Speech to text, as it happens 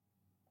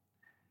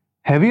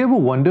Have you ever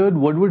wondered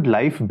what would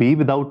life be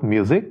without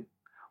music?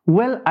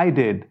 Well, I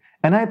did,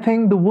 and I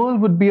think the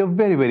world would be a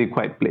very, very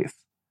quiet place.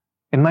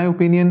 In my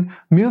opinion,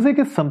 music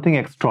is something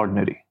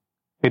extraordinary.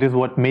 It is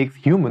what makes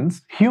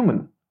humans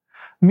human.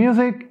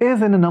 Music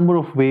is, in a number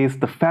of ways,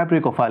 the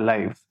fabric of our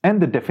lives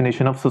and the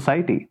definition of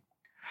society.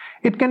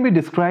 It can be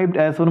described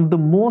as one of the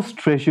most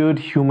treasured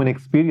human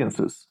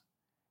experiences.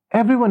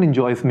 Everyone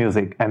enjoys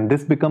music, and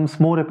this becomes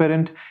more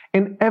apparent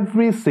in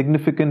every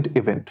significant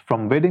event,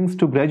 from weddings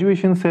to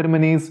graduation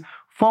ceremonies,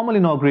 formal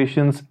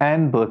inaugurations,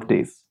 and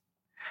birthdays.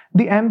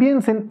 The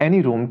ambience in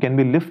any room can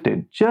be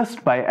lifted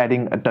just by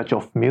adding a touch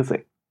of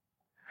music.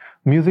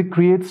 Music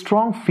creates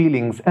strong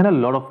feelings and a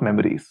lot of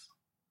memories.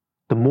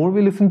 The more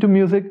we listen to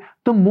music,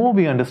 the more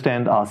we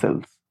understand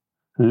ourselves.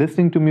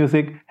 Listening to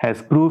music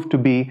has proved to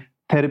be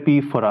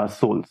therapy for our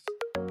souls.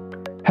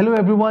 Hello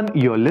everyone,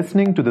 you're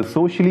listening to the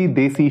Socially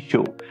Desi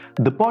Show,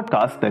 the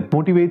podcast that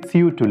motivates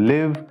you to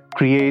live,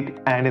 create,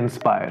 and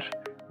inspire.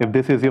 If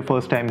this is your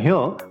first time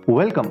here,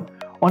 welcome.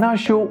 On our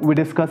show, we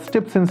discuss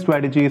tips and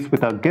strategies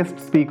with our guest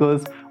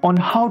speakers on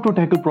how to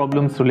tackle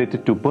problems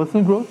related to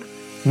personal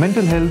growth,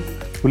 mental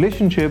health,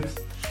 relationships,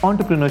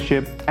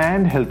 entrepreneurship,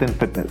 and health and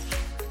fitness.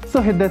 So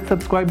hit that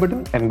subscribe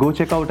button and go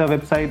check out our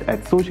website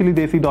at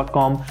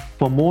sociallydesi.com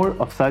for more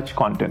of such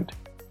content.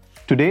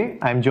 Today,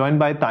 I'm joined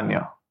by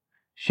Tanya.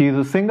 She is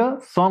a singer,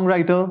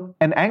 songwriter,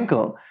 an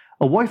anchor,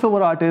 a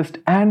voiceover artist,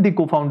 and the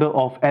co-founder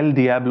of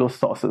Diablo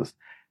Sauces.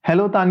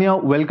 Hello, Tanya.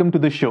 Welcome to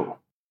the show.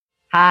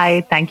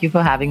 Hi, thank you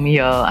for having me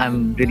here.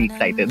 I'm really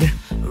excited.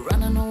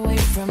 Running away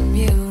from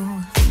you.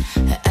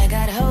 I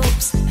got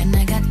hopes and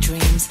I got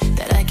dreams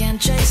that I can't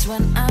chase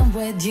when I'm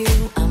with you.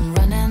 I'm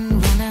running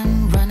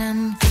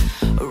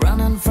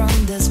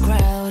from this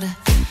crowd.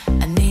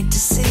 I need to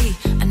see,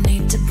 I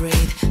need to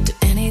breathe. Do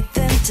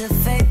anything to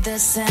fade the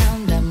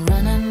sound. I'm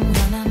running away.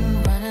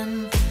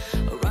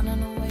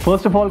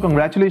 First of all,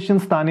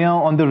 congratulations, Tanya,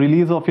 on the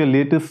release of your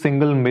latest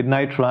single,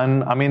 Midnight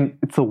Run. I mean,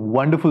 it's a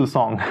wonderful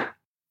song.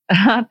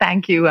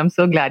 Thank you. I'm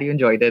so glad you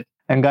enjoyed it.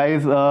 And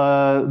guys,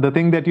 the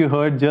thing that you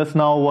heard just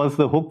now was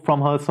the hook from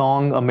her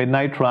song, A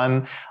Midnight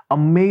Run.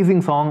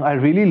 Amazing song. I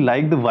really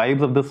like the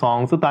vibes of the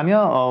song. So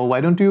Tanya, why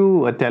don't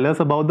you tell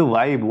us about the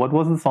vibe? What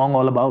was the song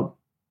all about?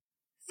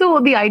 So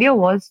the idea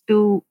was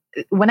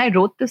when I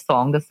wrote the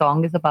song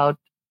is about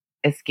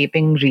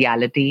escaping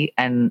reality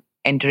and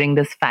entering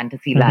this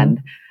fantasy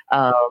land.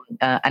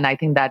 And I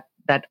think that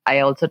I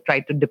also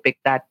tried to depict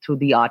that through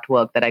the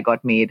artwork that I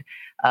got made.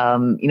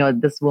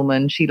 This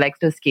woman, she likes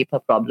to escape her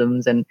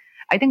problems. And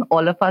I think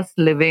all of us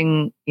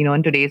living,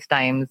 in today's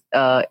times,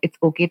 it's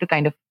okay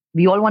to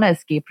we all want to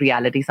escape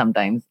reality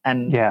sometimes.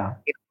 And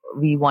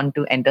we want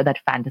to enter that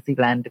fantasy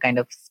land to kind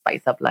of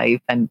spice up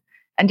life and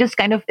just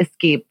kind of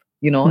escape,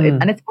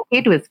 and it's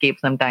okay to escape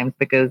sometimes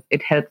because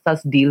it helps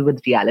us deal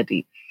with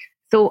reality.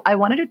 So I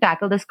wanted to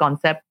tackle this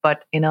concept,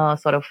 but in a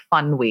sort of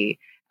fun way.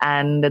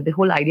 And the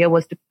whole idea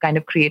was to kind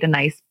of create a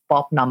nice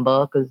pop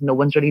number because no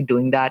one's really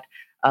doing that.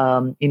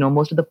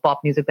 Most of the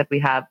pop music that we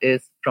have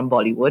is from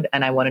Bollywood,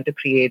 and I wanted to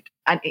create,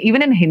 and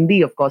even in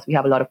Hindi, of course, we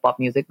have a lot of pop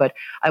music, but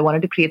I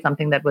wanted to create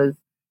something that was,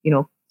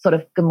 sort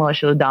of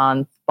commercial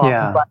dance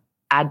pop, but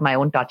add my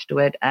own touch to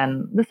it.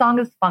 And the song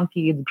is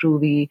funky, it's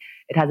groovy,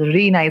 it has a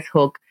really nice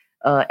hook.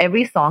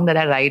 Every song that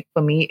I write,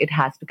 for me, it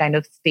has to kind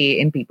of stay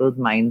in people's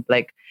minds.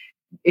 Like,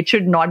 it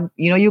should not,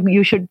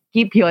 you should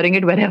keep hearing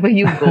it wherever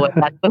you go.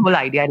 And that's the whole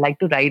idea.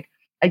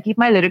 I keep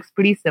my lyrics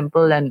pretty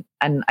simple and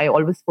I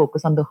always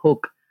focus on the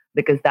hook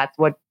because that's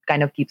what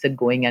kind of keeps it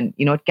going and,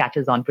 it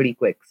catches on pretty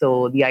quick.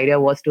 So the idea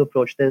was to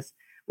approach this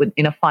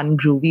in a fun,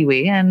 groovy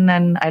way. And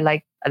I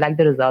like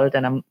the result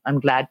and I'm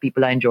glad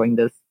people are enjoying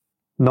this.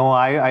 No,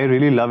 I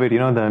really love it. The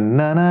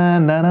na na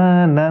na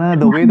na na,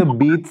 the way the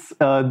beats,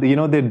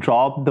 they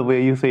drop, the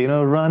way you say,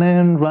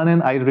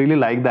 running. I really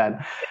like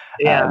that.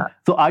 Yeah.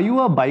 So are you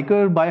a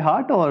biker by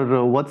heart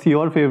or what's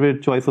your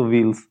favorite choice of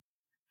wheels?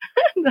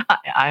 That's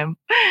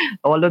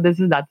why this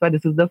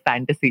is the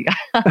fantasy.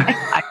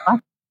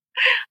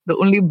 The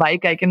only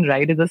bike I can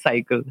ride is a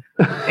cycle,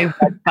 if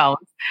that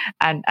counts,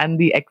 and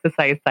the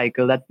exercise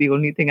cycle. That's the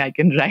only thing I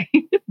can ride.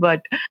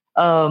 But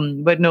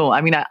no,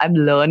 I mean, I'm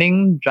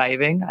learning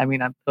driving. I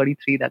mean, I'm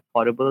 33. That's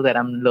horrible that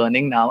I'm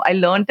learning now. I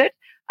learned it.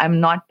 I'm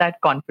not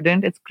that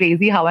confident. It's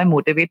crazy how I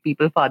motivate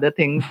people for other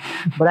things,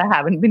 but I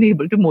haven't been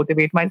able to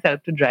motivate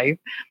myself to drive.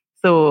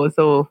 So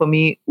for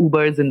me,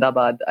 Uber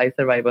Zindabad. I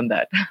survive on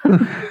that.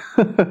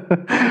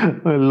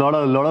 A lot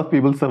of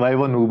people survive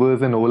on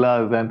Ubers and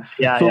Olas, and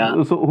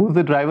So who's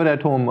the driver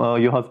at home?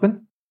 Your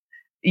husband?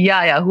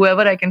 Yeah.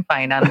 Whoever I can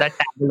find, I'm that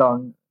tag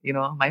along.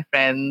 My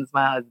friends,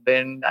 my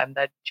husband. I'm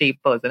that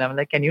cheap person. I'm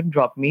like, can you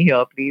drop me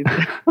here, please?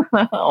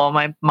 Or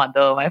my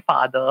mother, my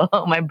father,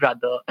 my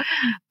brother.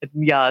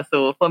 Yeah.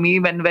 So for me,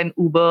 when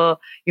Uber,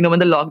 when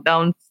the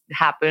lockdowns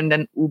happened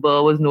and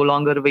Uber was no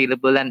longer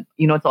available, and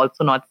it's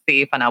also not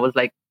safe, and I was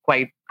like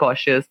quite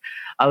cautious.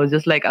 I was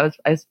just like, I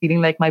was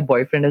feeling like my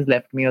boyfriend has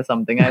left me or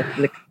something. I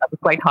was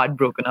quite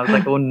heartbroken. I was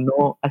like, oh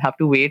no, I'll have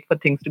to wait for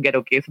things to get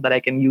okay so that I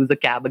can use a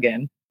cab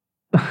again.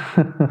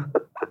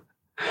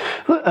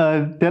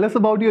 So, tell us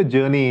about your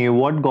journey.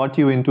 What got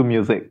you into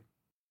music?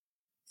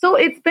 So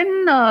it's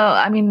been,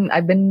 I mean,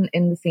 I've been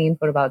in the scene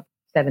for about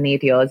 7,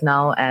 8 years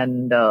now,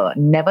 and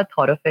never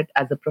thought of it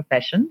as a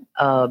profession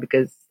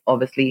because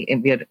obviously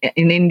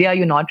in India,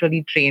 you're not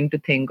really trained to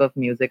think of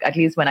music. At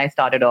least when I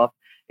started off,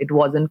 it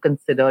wasn't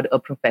considered a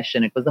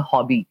profession. It was a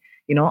hobby.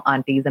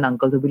 Aunties and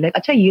uncles would be like,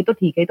 "Acha, ye to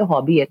theek hai, ye to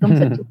hobby hai. Tum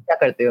sach kya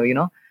karte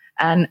ho?"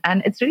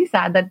 And it's really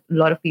sad that a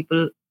lot of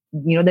people,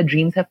 their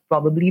dreams have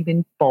probably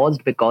been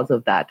paused because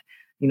of that.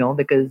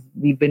 Because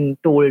we've been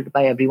told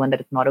by everyone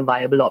that it's not a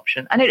viable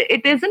option. And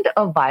it isn't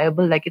a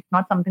viable, like, it's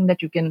not something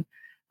that you can,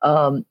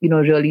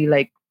 really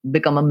like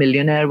become a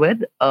millionaire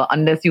with,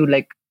 unless you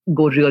like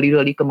go really,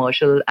 really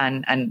commercial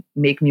and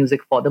make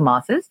music for the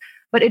masses.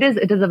 But it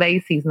is a very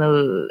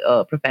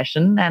seasonal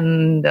profession.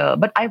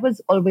 But I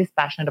was always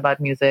passionate about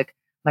music.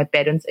 My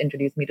parents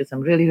introduced me to some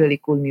really, really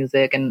cool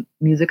music, and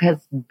music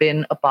has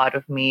been a part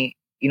of me,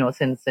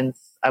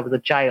 since I was a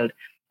child.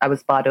 I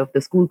was part of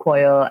the school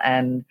choir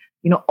and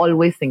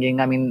always singing.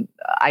 I mean,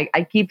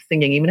 I keep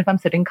singing. Even if I'm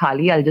sitting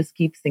khali, I'll just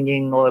keep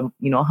singing or,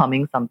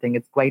 humming something.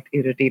 It's quite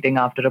irritating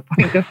after a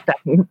point of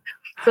time.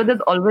 So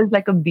there's always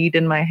like a beat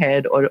in my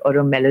head or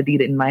a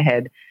melody in my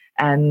head.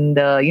 And,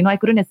 I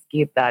couldn't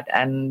escape that.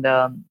 And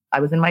I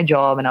was in my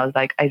job and I was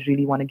like, I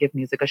really want to give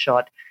music a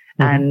shot.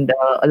 Mm-hmm. And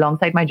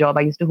alongside my job,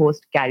 I used to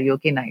host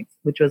karaoke nights,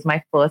 which was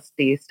my first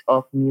taste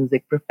of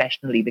music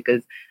professionally,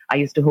 because I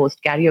used to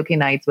host karaoke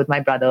nights with my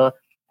brother,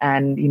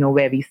 and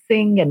where we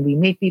sing and we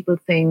make people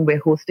sing.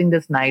 We're hosting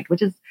this night,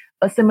 which is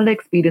a similar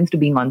experience to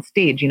being on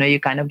stage. You're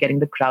kind of getting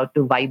the crowd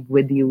to vibe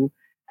with you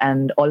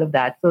and all of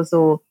that.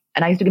 So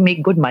and I used to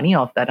make good money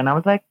off that. And I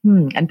was like,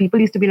 and people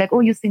used to be like, oh,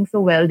 you sing so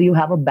well, do you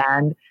have a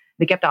band?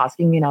 They kept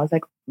asking me, and I was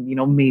like,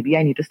 maybe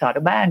I need to start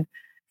a band.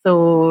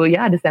 So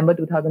yeah, December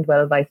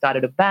 2012, I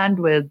started a band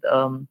with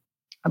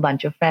a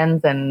bunch of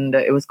friends, and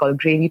it was called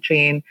Gravy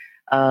Train.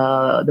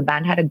 The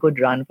band had a good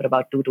run for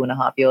about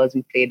 2.5 years.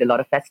 We played a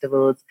lot of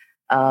festivals,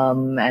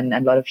 and a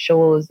lot of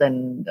shows.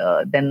 And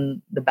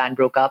then the band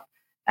broke up,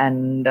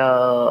 and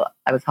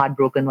I was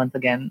heartbroken once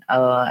again.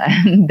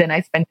 And then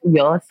I spent a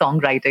year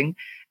songwriting.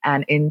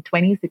 And in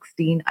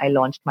 2016, I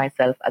launched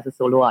myself as a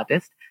solo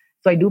artist.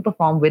 So I do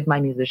perform with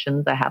my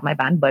musicians. I have my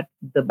band, but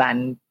the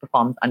band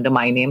performs under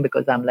my name,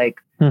 because I'm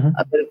like,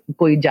 अगर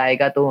कोई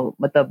जाएगा तो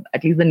मतलब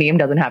at least the name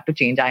doesn't have to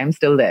change. I am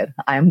still there.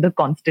 I am the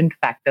constant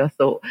factor.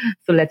 So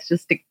let's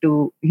just stick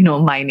to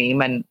my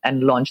name and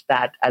launch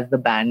that as the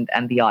band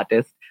and the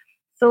artist.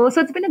 So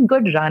it's been a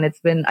good run.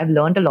 I've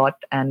learned a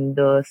lot, and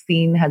the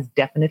scene has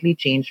definitely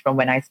changed from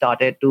when I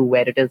started to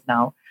where it is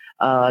now.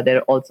 There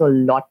are also a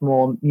lot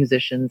more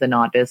musicians and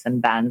artists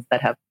and bands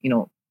that have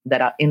that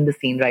are in the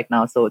scene right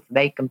now. So it's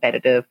very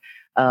competitive.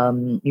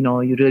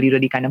 You really,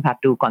 really kind of have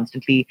to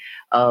constantly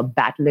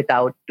battle it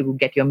out to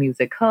get your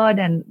music heard.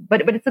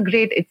 But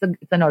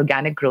it's an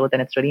organic growth,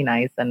 and it's really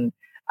nice. And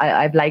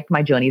I've liked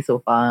my journey so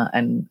far,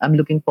 and I'm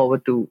looking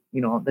forward to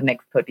the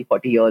next 30-40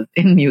 years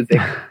in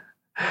music.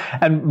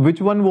 And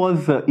which one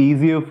was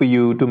easier for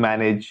you to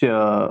manage?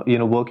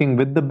 Working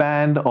with the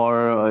band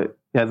or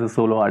as a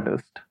solo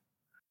artist?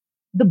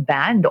 The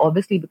band,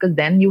 obviously, because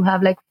then you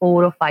have like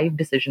 4 or 5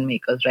 decision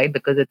makers, right?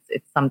 Because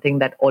it's something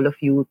that all of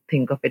you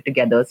think of it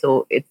together,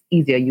 so it's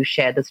easier. You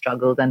share the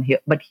struggles.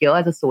 But here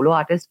as a solo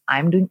artist,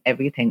 I'm doing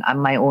everything. I'm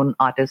my own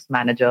artist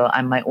manager.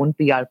 I'm my own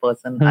PR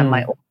person. I'm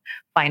my own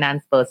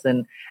finance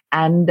person,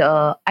 and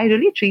I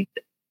really treat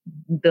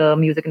the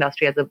music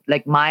industry as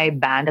my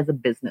band as a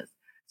business.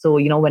 So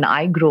when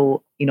I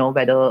grow,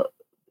 whether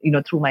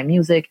through my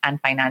music and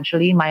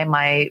financially,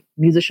 my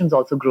musicians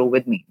also grow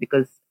with me,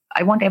 because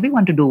I want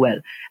everyone to do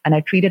well, and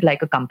I treat it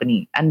like a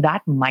company. And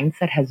that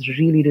mindset has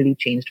really, really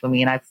changed for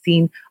me. And I've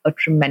seen a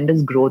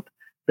tremendous growth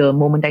the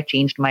moment I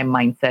changed my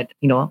mindset,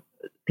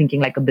 thinking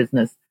like a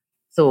business.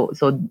 So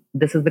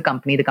this is the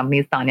company. The company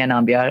is Tanya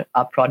Nambiar.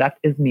 Our product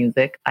is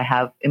music. I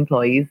have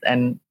employees,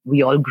 and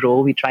we all grow.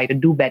 We try to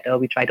do better.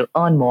 We try to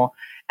earn more.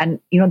 And,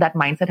 that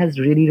mindset has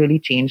really, really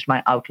changed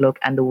my outlook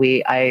and the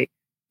way I,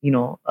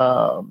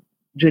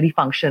 really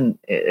function,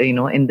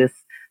 in this.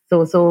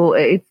 So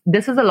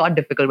this is a lot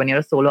difficult when you're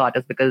a solo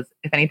artist, because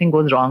if anything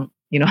goes wrong,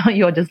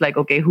 you're just like,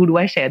 okay, who do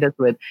I share this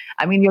with?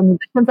 I mean, your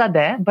musicians are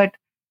there, but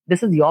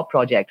this is your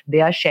project.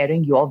 They are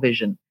sharing your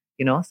vision,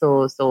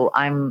 so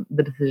I'm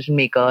the decision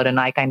maker, and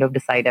I kind of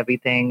decide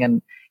everything,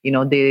 and,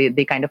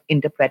 they kind of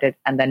interpret it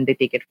and then they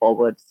take it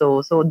forward.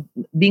 So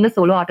being a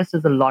solo artist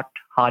is a lot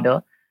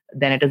harder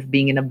than it is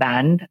being in a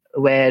band,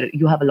 where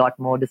you have a lot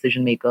more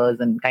decision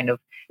makers, and kind of,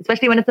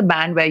 especially when it's a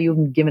band where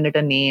you've given it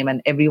a name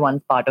and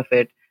everyone's part of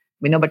it.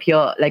 But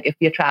here, like if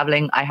we're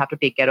traveling, I have to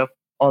take care of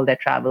all their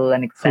travel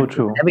and expenses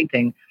and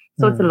everything.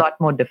 So it's a lot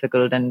more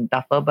difficult and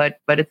tougher, but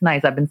it's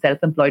nice. I've been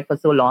self-employed for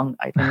so long.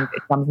 I think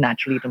it comes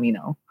naturally to me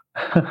now.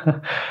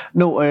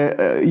 No,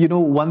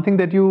 one thing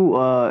that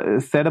you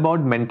said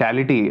about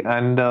mentality,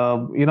 and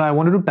I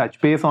wanted to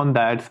touch base on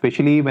that,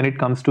 especially when it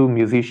comes to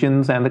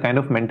musicians and the kind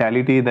of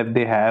mentality that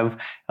they have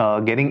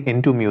getting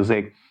into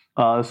music.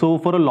 So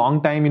for a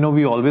long time,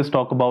 we always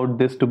talk about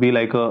this to be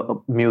like a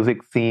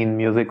music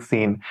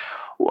scene.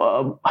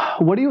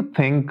 What do you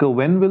think?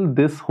 When will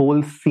this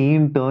whole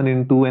scene turn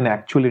into an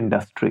actual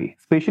industry,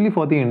 especially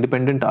for the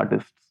independent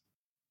artists?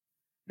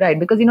 Right,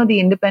 because the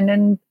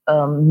independent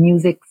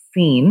music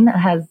scene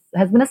has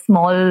been a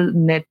small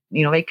knit,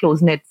 very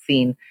close knit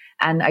scene,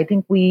 and I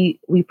think we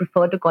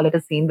prefer to call it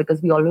a scene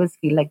because we always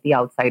feel like the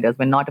outsiders.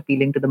 We're not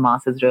appealing to the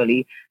masses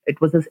really. It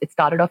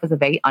started off as a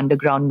very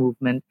underground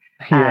movement,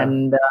 Yeah.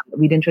 and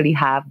we didn't really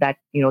have that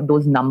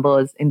those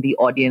numbers in the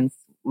audience.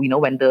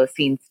 When the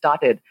scene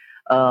started,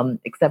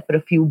 except for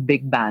a few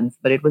big bands,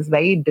 but it was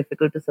very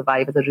difficult to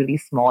survive as a really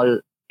small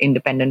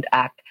independent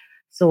act.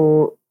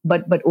 So,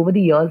 but over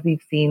the years, we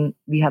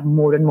have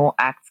more and more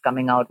acts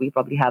coming out. We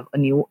probably have a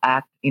new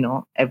act,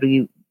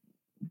 every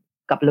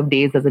couple of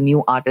days there's a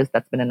new artist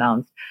that's been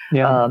announced,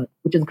 Yeah.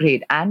 which is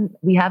great. And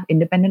we have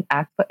independent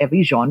acts for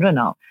every genre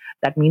now.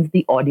 That means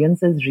the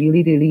audience is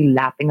really, really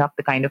lapping up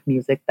the kind of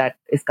music that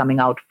is coming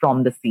out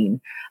from the scene.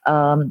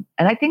 And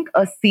I think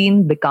a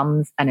scene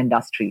becomes an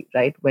industry,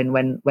 right?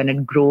 When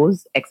it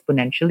grows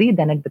exponentially,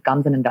 then it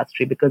becomes an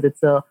industry because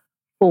it's a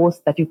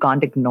force that you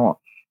can't ignore.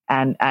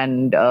 And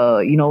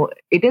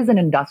it is an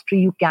industry.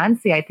 You can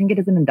say, I think it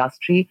is an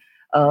industry.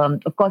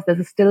 Of course,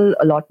 there's still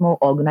a lot more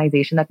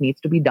organization that needs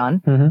to be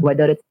done,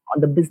 whether it's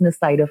on the business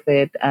side of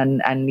it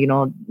and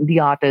the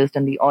artist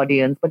and the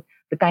audience, but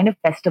the kind of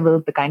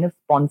festivals, the kind of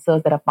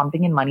sponsors that are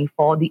pumping in money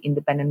for the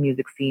independent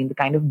music scene, the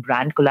kind of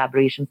brand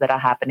collaborations that are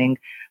happening,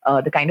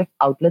 the kind of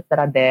outlets that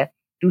are there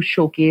to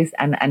showcase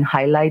and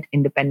highlight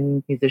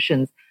independent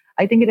musicians.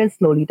 I think it is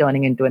slowly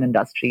turning into an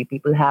industry.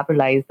 People have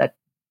realized that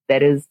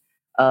there is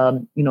a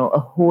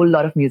whole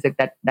lot of music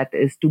that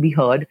is to be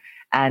heard,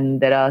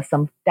 and there are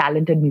some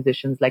talented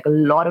musicians, like a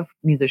lot of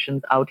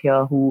musicians out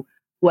here who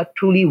are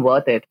truly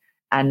worth it.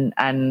 And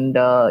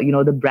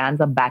the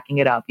brands are backing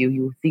it up.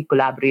 You see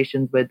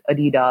collaborations with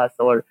Adidas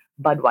or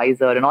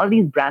Budweiser and all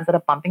these brands that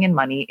are pumping in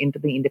money into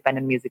the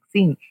independent music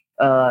scene,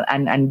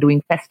 and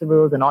doing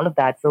festivals and all of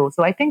that. So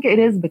I think it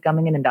is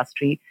becoming an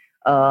industry.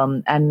 It's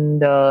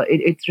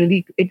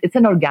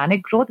an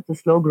organic growth. It's a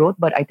slow growth,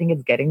 but I think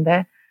it's getting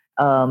there.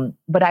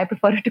 But I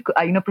prefer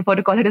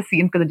to call it a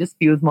scene because it just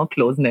feels more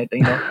close knit.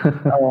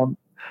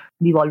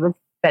 We've always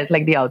felt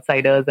like the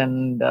outsiders,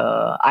 and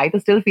I to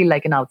still feel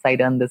like an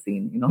outsider in the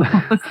scene.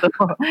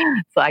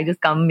 So I just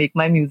come, make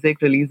my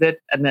music, release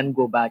it, and then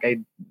go back.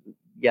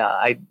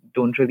 I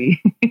don't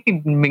really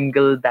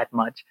mingle that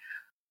much.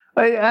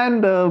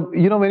 And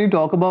when you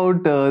talk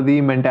about the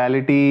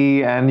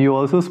mentality, and you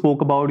also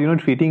spoke about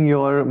treating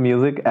your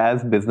music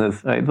as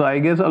business, right? So I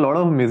guess a lot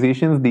of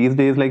musicians these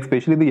days, like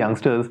especially the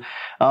youngsters,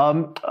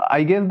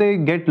 I guess they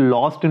get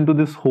lost into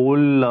this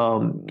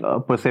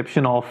whole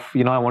perception of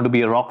I want to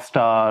be a rock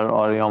star,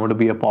 or I want to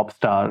be a pop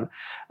star,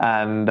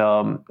 and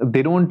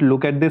they don't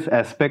look at this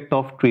aspect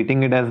of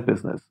treating it as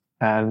business,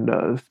 and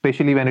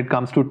especially when it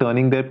comes to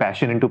turning their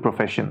passion into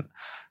profession.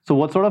 So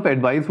what sort of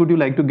advice would you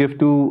like to give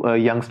to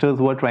youngsters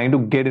who are trying to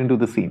get into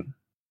the scene?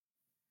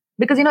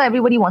 Because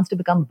everybody wants to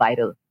become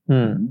viral.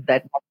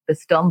 That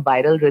this term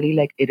viral really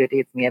like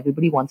irritates me.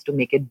 Everybody wants to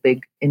make it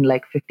big in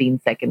like 15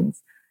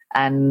 seconds.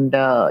 And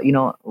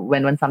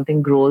when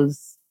something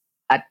grows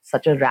at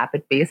such a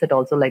rapid pace, it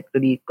also like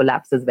really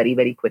collapses very,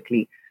 very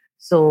quickly.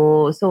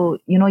 So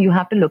you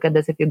have to look at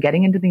this. If you're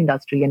getting into the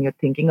industry and you're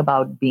thinking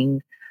about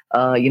being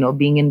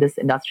in this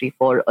industry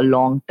for a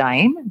long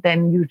time,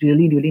 then you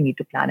really, really need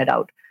to plan it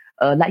out.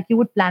 Like you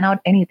would plan out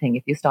anything.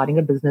 If you're starting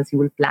a business, you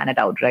will plan it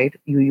out, right?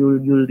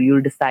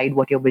 You'll decide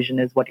what your vision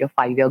is, what your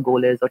 5-year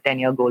goal is, or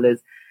 10-year goal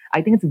is.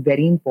 I think it's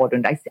very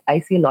important. I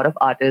see a lot of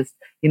artists,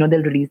 they'll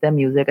release their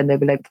music and they'll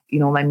be like,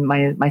 when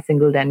my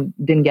single then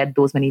didn't get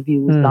those many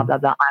views, blah, blah,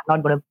 blah. I'm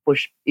not going to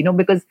push,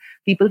 because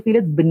people feel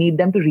it's beneath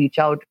them to reach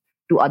out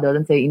to others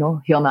and say,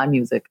 hear my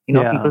music.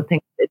 People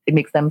think it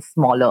makes them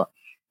smaller.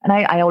 And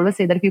I always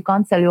say that if you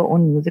can't sell your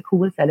own music, who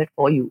will sell it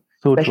for you?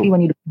 So especially true. when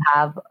you don't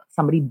have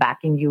somebody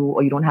backing you,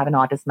 or you don't have an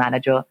artist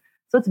manager.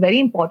 So it's very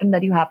important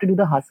that you have to do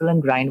the hustle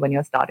and grind when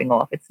you're starting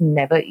off. It's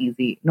never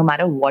easy, no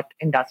matter what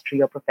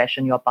industry or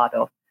profession you're part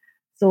of.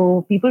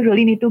 So people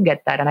really need to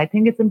get that. And I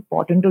think it's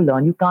important to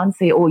learn. You can't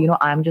say,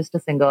 I'm just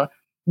a singer.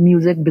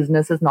 Music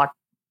business is not,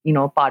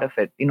 part of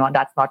it.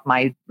 That's not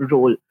my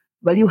role.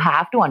 Well, you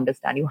have to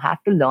understand. You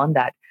have to learn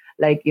that.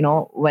 Like,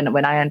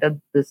 when I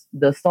entered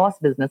the sauce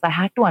business, I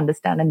had to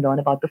understand and learn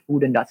about the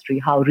food industry,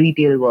 how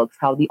retail works,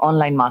 how the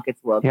online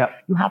markets work. Yeah.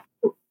 You have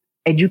to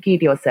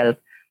educate yourself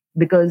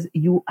because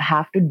you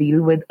have to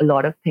deal with a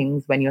lot of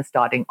things when you're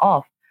starting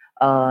off.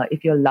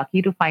 If you're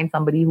lucky to find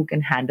somebody who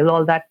can handle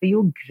all that for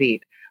you,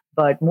 great.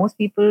 But most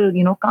people,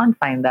 can't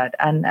find that.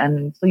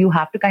 And so you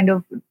have to kind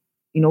of,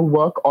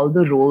 work all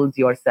the roles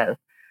yourself.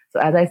 So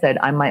as I said,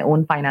 I'm my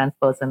own finance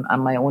person. I'm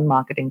my own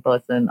marketing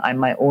person. I'm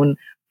my own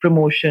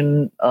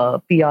promotion,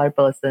 PR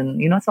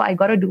person, so I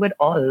got to do it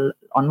all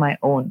on my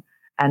own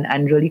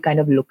and really kind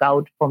of look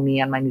out for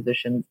me and my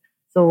musicians.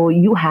 So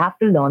you have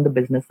to learn the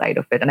business side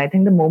of it. And I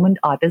think the moment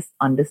artists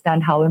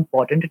understand how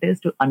important it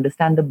is to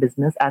understand the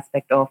business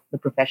aspect of the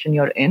profession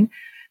you're in,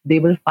 they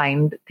will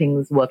find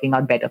things working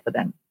out better for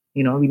them.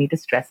 We need to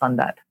stress on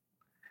that.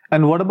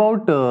 And what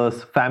about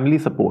family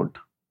support?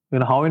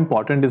 How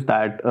important is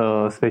that,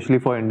 especially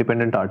for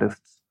independent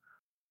artists?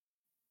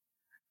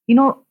 You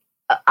know,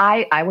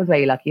 I was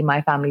very lucky.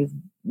 My family's,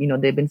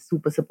 they've been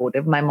super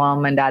supportive. My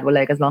mom and dad were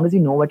like, as long as you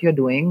know what you're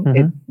doing,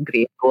 it's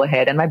great, go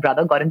ahead. And my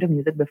brother got into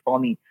music before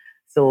me.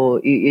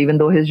 So even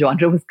though his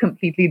genre was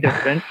completely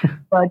different,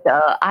 but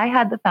I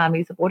had the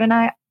family support, and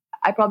I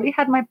probably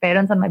had my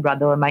parents and my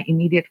brother, my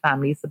immediate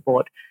family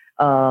support,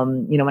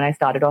 when I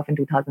started off in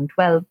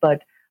 2012.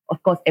 But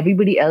of course,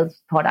 everybody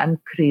else thought I'm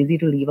crazy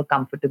to leave a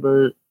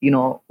comfortable,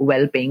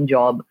 well-paying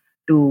job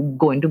to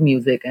go into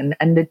music. And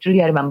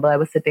literally, I remember I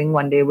was sitting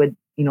one day with,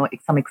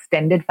 some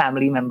extended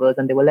family members,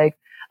 and they were like,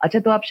 अच्छा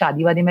तो आप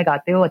शादी वादी में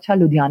गाते हो, अच्छा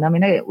लुधियाना में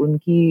ना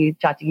उनकी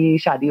चाची की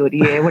शादी हो रही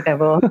है,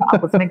 whatever,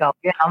 आप उसमें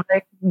गाओगे? I'm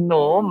like,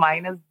 no,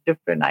 mine is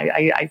different.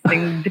 I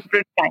sing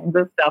different kinds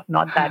of stuff,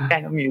 not that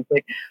kind of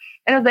music.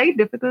 And it was very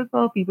difficult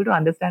for people to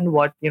understand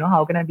what,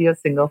 how can I be a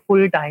singer,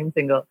 full-time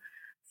singer?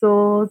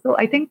 So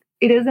I think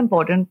it is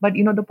important, but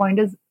the point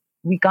is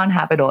we can't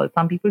have it all.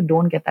 Some people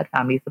don't get that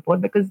family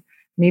support because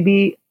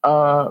maybe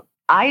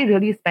I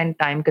really spent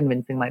time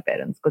convincing my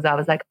parents, because I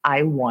was like,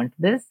 I want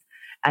this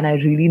and I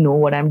really know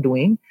what I'm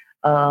doing.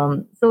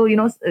 So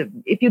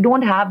if you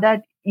don't have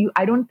that,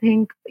 I don't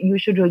think you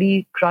should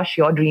really crush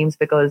your dreams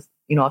because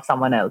of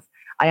someone else.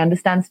 I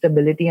understand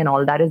stability and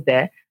all that is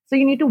there. So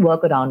you need to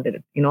work around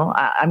it.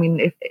 I mean,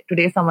 if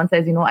today someone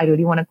says, I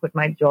really want to quit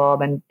my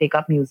job and take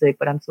up music,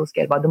 but I'm so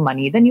scared about the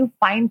money, then you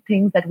find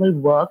things that will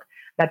work,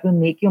 that will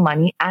make you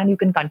money, and you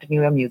can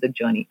continue your music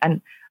journey.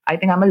 And I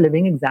think I'm a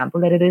living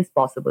example that it is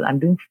possible.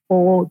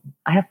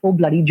 I have 4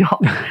 bloody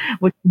jobs,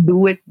 which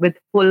do it with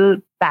full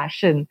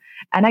passion.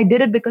 And I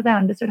did it because I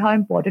understood how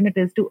important it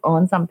is to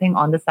earn something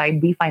on the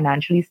side, be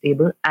financially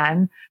stable,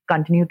 and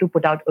continue to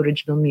put out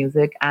original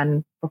music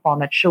and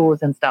perform at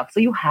shows and stuff. So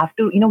you have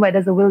to, where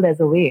there's a will, there's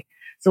a way.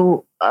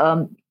 So,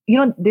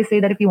 they say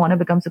that if you want to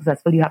become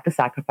successful, you have to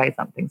sacrifice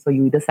something. So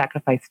you either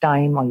sacrifice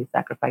time, or you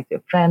sacrifice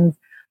your friends,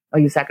 or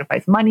you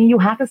sacrifice money. You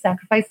have to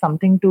sacrifice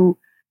something to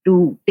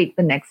take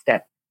the next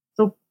step.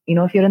 So,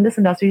 if you're in this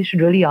industry, you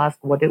should really ask,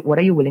 what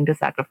are you willing to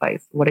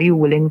sacrifice? What are you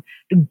willing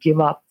to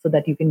give up so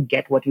that you can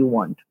get what you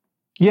want?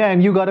 Yeah,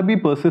 and you got to be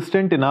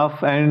persistent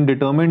enough and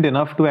determined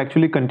enough to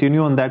actually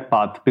continue on that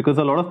path, because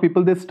a lot of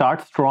people, they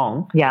start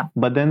strong, yeah,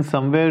 but then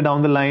somewhere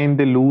down the line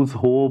they lose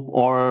hope,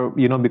 or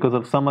because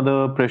of some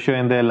other pressure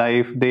in their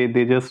life, they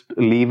just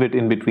leave it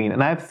in between.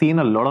 And I've seen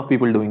a lot of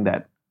people doing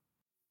that.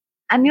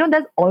 And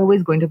there's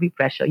always going to be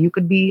pressure. You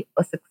could be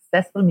a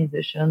successful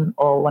musician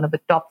or one of the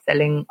top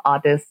selling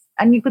artists,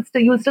 and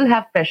you'll still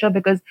have pressure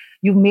because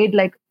you've made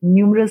like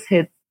numerous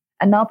hits,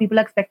 and now people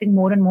are expecting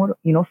more and more,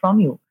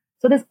 from you.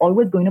 So there's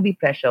always going to be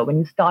pressure. When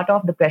you start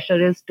off, the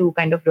pressure is to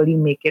kind of really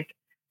make it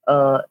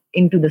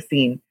into the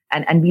scene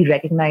and be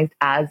recognized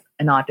as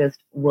an artist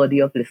worthy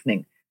of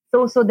listening.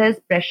 So there's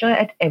pressure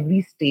at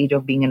every stage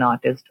of being an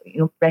artist.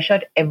 Pressure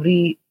at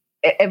every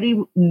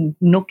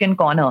nook and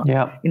corner.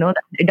 Yeah.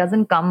 It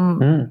doesn't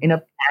come in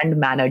a planned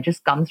manner. It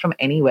just comes from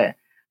anywhere.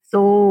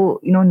 So,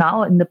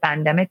 now in the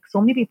pandemic, so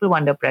many people were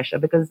under pressure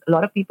because a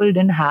lot of people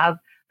didn't have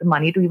the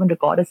money to even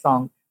record a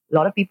song. A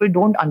lot of people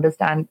don't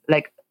understand,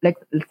 like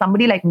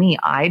somebody like me,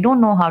 I don't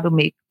know how to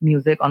make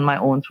music on my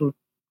own through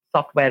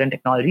software and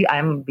technology.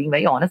 I'm being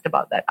very honest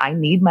about that. I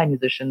need my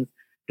musicians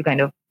to kind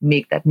of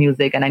make that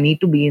music, and I need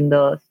to be in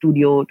the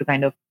studio to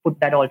kind of put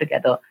that all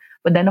together.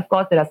 But then, of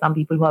course, there are some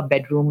people who are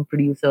bedroom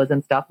producers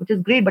and stuff, which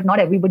is great, but not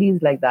everybody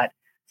is like that.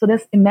 So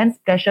there's immense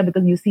pressure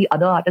because you see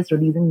other artists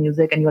releasing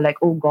music and you're like,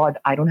 oh God,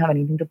 I don't have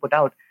anything to put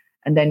out.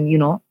 And then,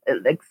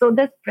 so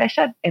there's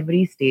pressure at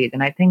every stage.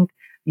 And I think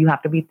you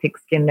have to be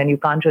thick-skinned, and you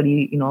can't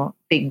really,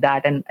 take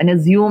that and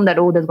assume that,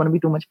 oh, there's going to be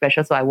too much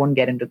pressure, so I won't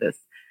get into this.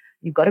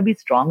 You've got to be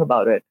strong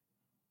about it.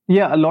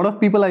 Yeah, a lot of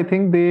people, I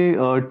think they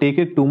take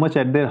it too much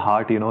at their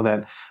heart,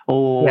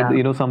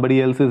 that,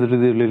 somebody else is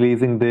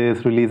releasing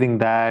this, releasing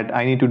that.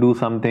 I need to do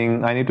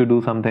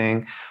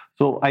something.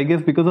 So I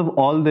guess because of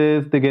all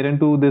this, they get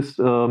into this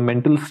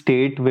mental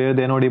state where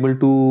they're not able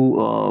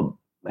to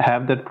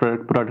have that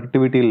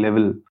productivity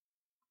level.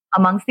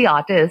 Amongst the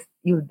artists,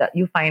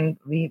 you find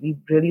we've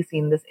really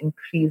seen this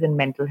increase in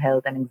mental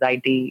health and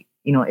anxiety,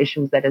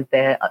 issues that is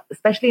there,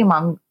 especially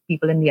among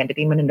people in the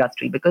entertainment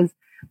industry, because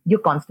you're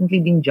constantly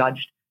being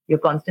judged. You're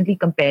constantly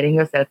comparing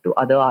yourself to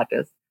other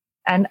artists.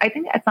 And I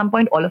think at some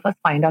point, all of us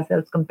find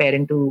ourselves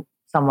comparing to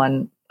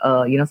someone,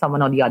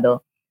 someone or the other.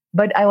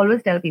 But I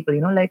always tell people,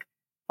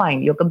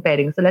 fine, you're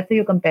comparing. So let's say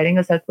you're comparing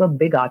yourself to a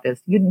big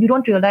artist. You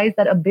don't realize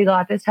that a big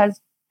artist has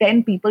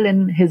 10 people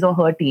in his or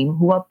her team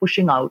who are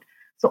pushing out.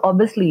 So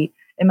obviously,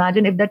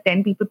 imagine if there are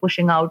 10 people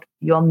pushing out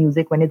your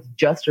music when it's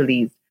just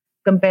released,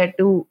 compared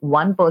to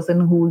one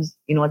person who's,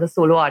 as a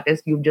solo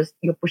artist,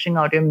 you're pushing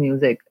out your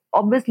music.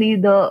 Obviously,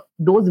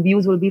 those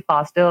views will be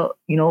faster,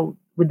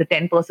 with the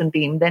 10-person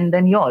team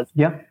than yours.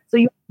 Yeah. So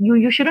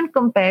you shouldn't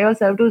compare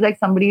yourself to like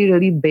somebody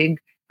really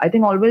big. I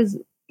think always,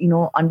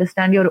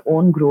 understand your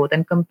own growth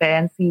and compare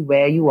and see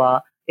where you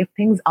are. If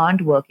things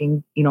aren't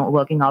working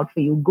out for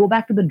you, go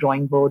back to the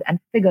drawing board and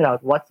figure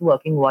out what's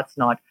working, what's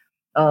not.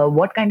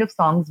 What kind of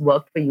songs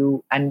worked for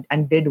you and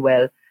did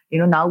well.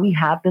 now we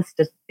have this,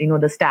 just, the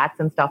stats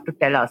and stuff to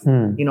tell us,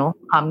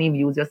 how many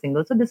views your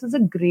single. So this is a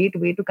great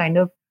way to kind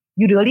of,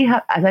 you really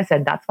have, as I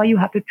said, that's why you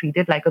have to treat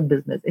it like a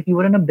business. If you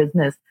were in a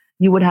business,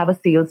 you would have a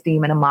sales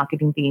team and a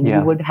marketing team.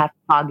 You would have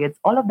targets,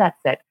 all of that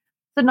set.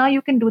 So now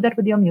you can do that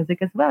with your music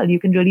as well. You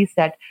can really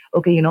set,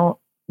 okay,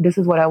 this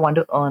is what I want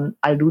to earn.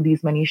 I'll do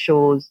these many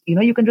shows.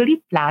 You can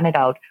really plan it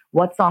out.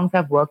 What songs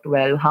have worked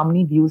well? How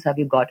many views have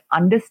you got?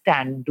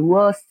 Understand, do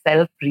a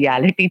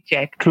self-reality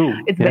check. True.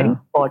 It's very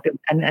important.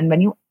 And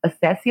when you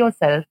assess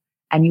yourself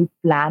and you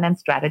plan and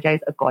strategize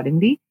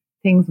accordingly,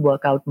 things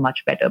work out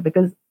much better,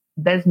 because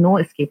there's no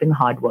escaping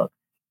hard work.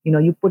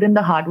 You put in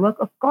the hard work,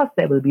 of course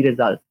there will be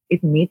results.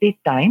 It may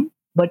take time,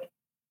 but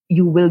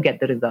you will get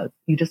the results.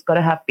 You just got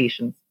to have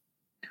patience.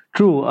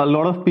 True. A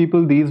lot of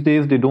people these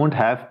days, they don't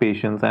have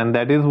patience, and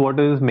that is what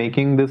is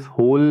making this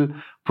whole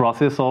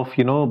process of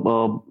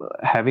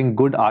having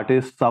good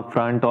artists up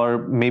front, or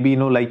maybe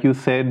like you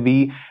said,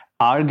 we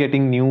are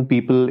getting new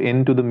people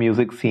into the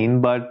music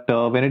scene, but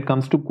when it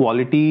comes to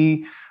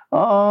quality,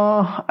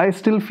 I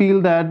still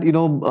feel that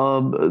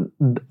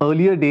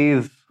earlier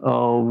days,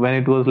 when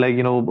it was like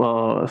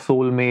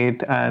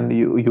Soulmate, and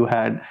you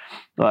had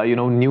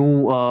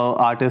new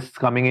artists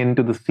coming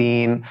into the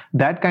scene,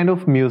 that kind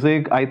of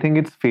music, I think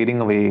it's fading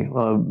away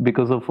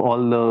because of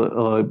all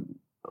the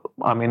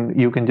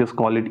you can just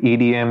call it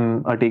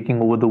EDM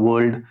taking over the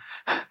world.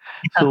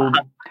 So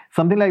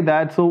something like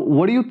that. So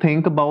what do you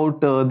think about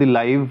the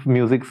live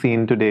music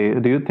scene today?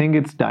 Do you think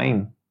it's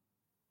dying?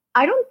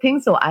 I don't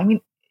think so.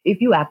 If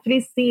you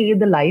actually see,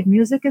 the live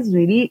music is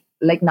really,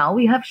 like, now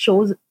we have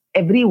shows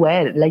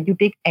everywhere. Like, you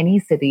take any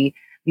city,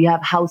 we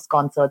have house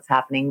concerts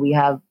happening, we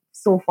have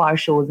so far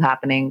shows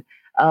happening.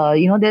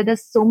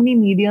 There's so many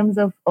mediums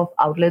of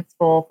outlets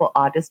for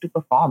artists to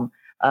perform.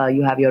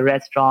 You have your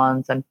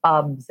restaurants and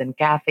pubs and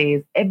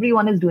cafes.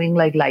 Everyone is doing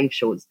like live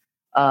shows.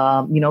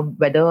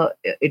 Whether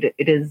it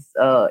is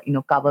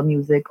cover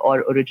music or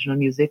original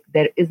music,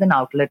 there is an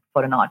outlet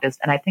for an artist,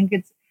 and I think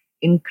it's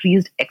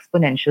increased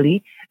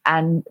exponentially.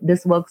 And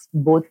this works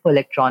both for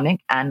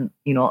electronic and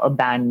a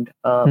band,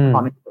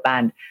 performing a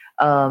band.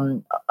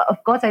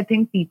 Of course, I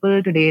think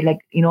people today, like,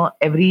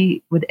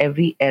 with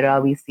every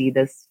era, we see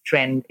this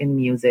trend in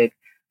music.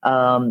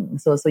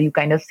 So you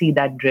kind of see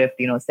that drift.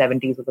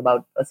 70s was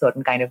about a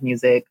certain kind of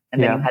music,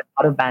 and then you had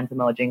a lot of bands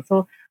emerging.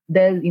 So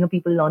there's,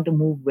 people learn to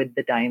move with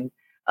the times.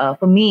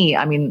 For me,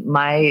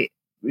 my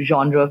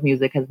genre of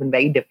music has been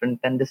very different,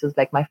 and this is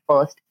like my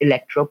first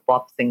electro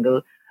pop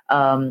single.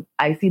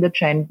 I see the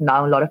trend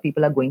now. A lot of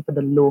people are going for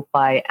the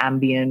lo-fi,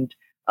 ambient,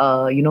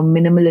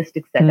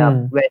 minimalistic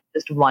setup where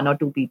just one or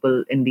two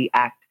people in the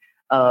act,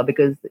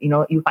 because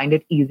you find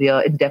it easier.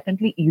 It's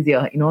definitely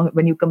easier.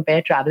 When you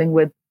compare traveling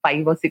with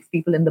 5 or 6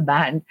 people in the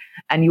band,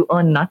 and you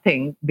earn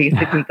nothing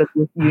basically, because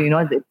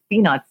it's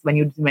peanuts when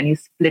you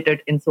split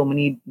it in so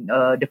many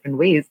different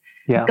ways.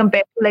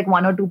 Compared to like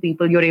 1 or 2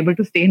 people, you're able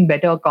to stay in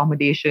better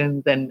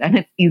accommodations, and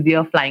it's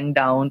easier flying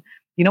down.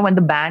 When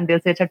the band, they'll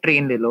say, "Acha,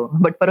 train le lo."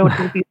 But for a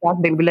 2-piece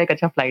act, they'll be like,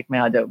 "Acha, flight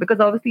mein aa jao,"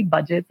 because obviously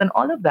budgets and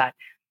all of that.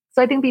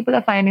 So I think people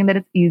are finding that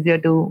it's easier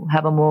to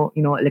have a more,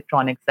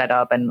 electronic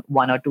setup and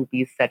 1 or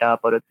 2-piece setup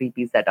or a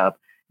 3-piece setup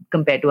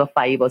compared to a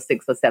 5 or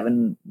 6 or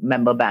 7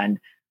 member band.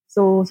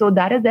 So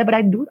that is there, but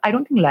I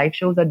don't think live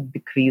shows are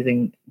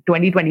decreasing.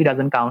 2020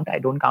 doesn't count. I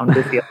don't count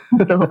this year.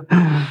 So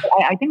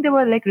I think they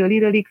were like really,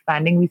 really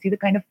expanding. We see the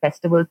kind of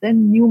festivals. There are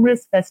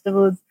numerous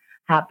festivals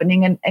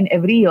happening, and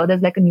every year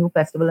there's like a new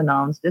festival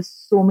announced. There's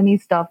so many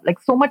stuff, like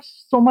so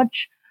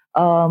much.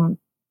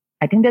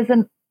 I think there's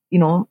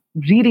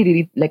really,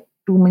 really like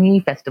too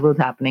many festivals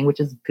happening, which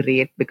is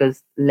great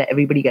because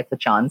everybody gets a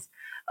chance.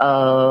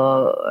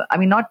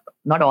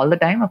 Not all the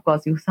time, of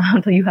course.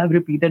 You have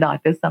repeated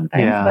artists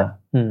sometimes,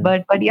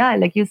 but yeah,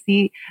 like you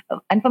see.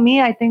 And for me,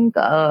 I think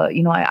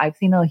I've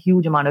seen a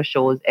huge amount of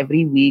shows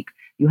every week.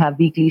 You have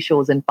weekly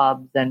shows in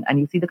pubs, and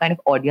you see the kind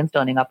of audience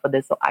turning up for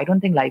this. So I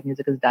don't think live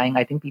music is dying.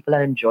 I think people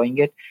are enjoying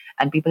it,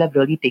 and people have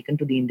really taken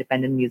to the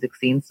independent music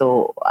scene.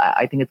 So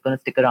I think it's going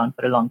to stick around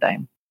for a long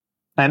time.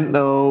 And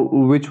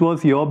which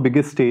was your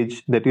biggest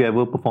stage that you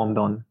ever performed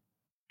on?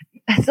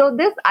 So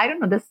I don't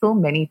know, there's so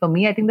many. For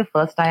me, I think the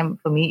first time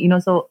for me,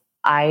 so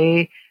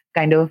I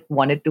kind of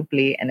wanted to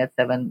play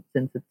NH7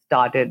 since it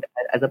started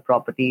as a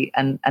property.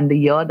 And the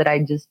year that I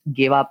just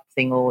gave up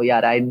saying, oh yeah,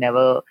 I'll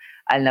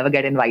never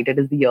get invited,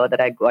 is the year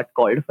that I got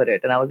called for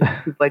it. And I was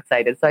super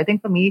excited. So I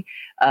think for me,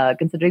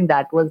 considering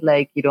that was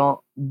like,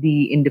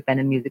 the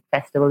Independent Music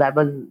Festival, that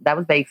was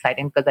very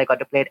exciting because I got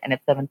to play at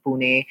NH7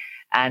 Pune,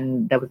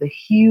 and there was a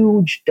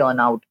huge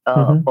turnout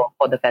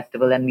for the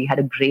festival, and we had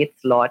a great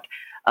slot.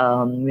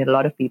 We had a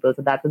lot of people,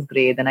 so that was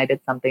great. Then I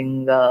did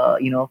something,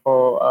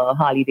 for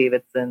Harley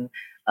Davidson,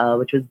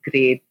 which was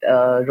great.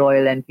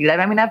 Royal Enfield.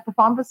 I've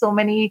performed for so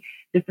many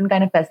different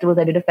kind of festivals.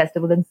 I did a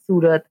festival in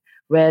Surat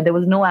where there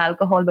was no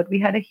alcohol, but we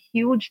had a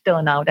huge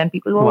turnout, and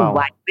people were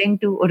vibing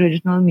to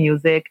original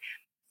music.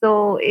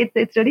 So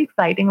it's really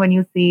exciting when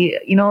you see,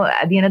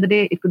 at the end of the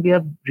day, it could be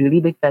a really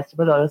big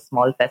festival or a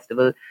small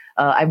festival.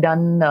 I've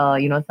done,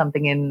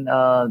 something in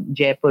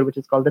Jaipur, which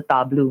is called the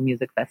Tablu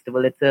Music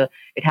Festival.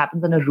 It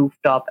happens on a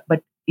rooftop,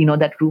 but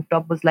that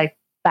rooftop was like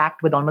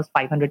packed with almost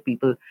 500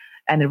 people,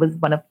 and it was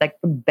one of like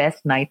the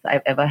best nights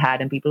I've ever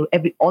had.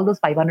 And all those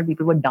 500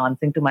 people were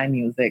dancing to my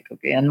music.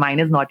 Okay, and mine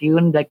is not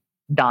even like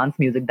dance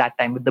music that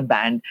time with the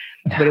band,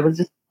 but it was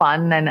just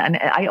fun. And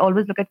I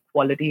always look at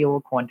quality over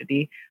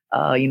quantity.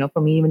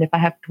 For me, even if I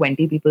have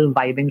 20 people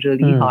vibing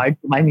really hard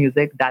to my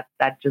music, that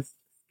just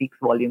speaks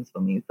volumes for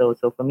me. So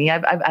for me,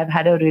 I've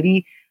had a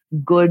really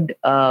good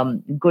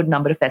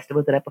number of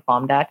festivals that I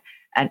performed at,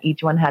 and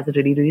each one has a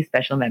really, really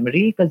special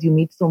memory because you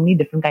meet so many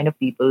different kind of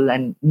people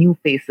and new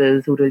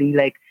faces who really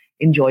like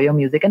enjoy your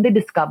music, and they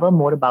discover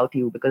more about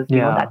you because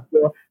that's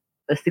your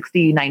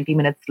 60-90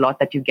 minute slot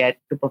that you get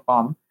to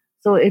perform.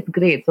 So it's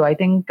great. So I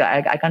think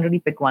I can't really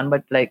pick one,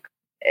 but like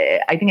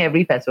I think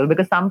every festival,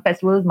 because some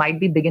festivals might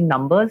be big in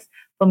numbers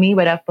for me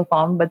where I've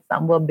performed, but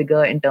some were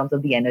bigger in terms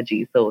of the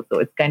energy. So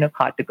it's kind of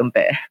hard to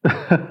compare.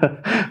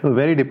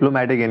 Very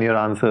diplomatic in your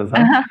answers,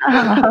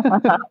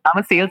 huh? I'm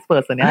a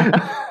salesperson, yeah.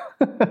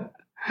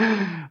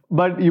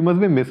 But you must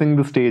be missing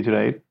the stage,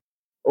 right?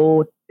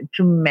 Oh,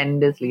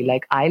 tremendously.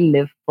 Like I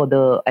live for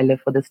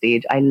the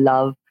stage. I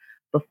love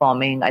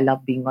performing. I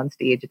love being on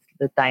stage. It's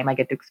the time I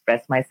get to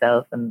express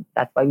myself, and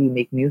that's why we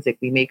make music.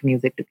 We make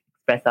music to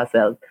express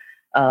ourselves.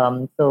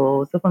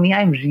 So for me,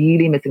 I'm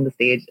really missing the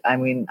stage. I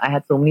mean, I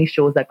had so many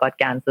shows that got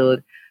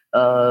cancelled,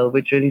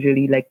 which really,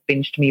 really like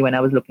pinched me when I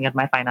was looking at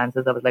my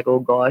finances. I was like, oh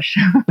gosh,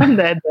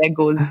 there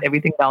goes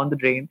everything down the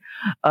drain.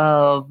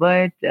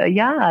 But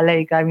yeah,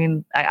 like, I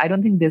mean, I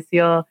don't think this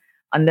year,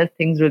 unless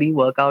things really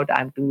work out,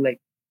 I'm too like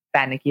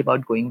panicky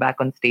about going back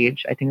on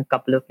stage. I think a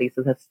couple of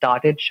places have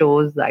started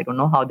shows. I don't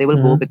know how they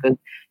will go because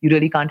you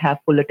really can't have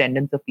full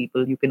attendance of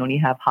people. You can only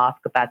have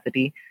half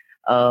capacity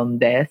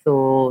there.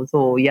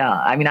 So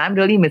yeah, I mean, I'm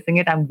really missing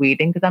it. I'm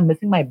waiting because I'm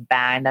missing my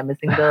band. I'm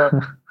missing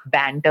the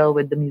banter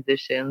with the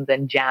musicians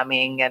and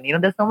jamming, and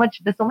there's so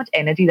much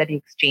energy that you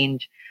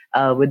exchange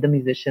with the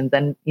musicians,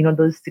 and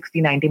those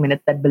 60-90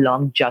 minutes that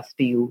belong just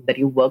to you, that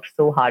you worked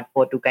so hard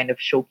for to kind of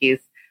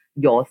showcase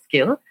your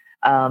skill.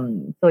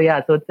 So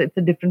yeah, so it's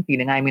a different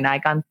feeling. I mean, I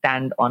can't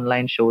stand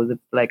online shows.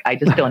 It's like I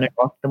just turn it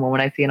off the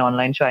moment I see an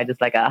online show. I just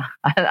like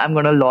I'm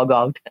gonna log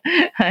out.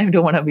 I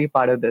don't want to be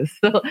part of this.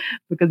 So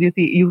because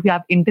you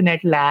have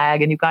internet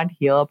lag and you can't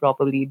hear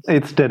properly.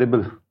 It's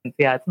terrible.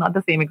 Yeah, it's not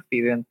the same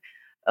experience.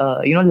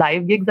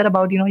 Live gigs are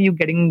about you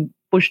getting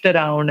pushed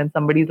around and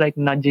somebody's like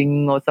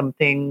nudging or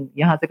something.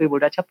 यहाँ से कोई बोल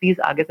रहा अच्छा please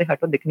आगे से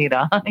हटो दिख नहीं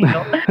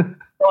रहा.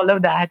 All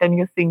of that, and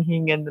you're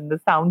singing, and then the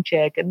sound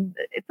check, and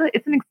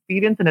it's an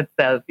experience in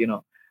itself.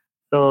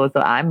 So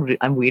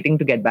I'm waiting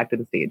to get back to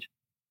the stage.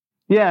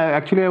 Yeah,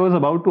 actually, I was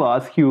about to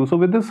ask you. So,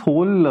 with this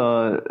whole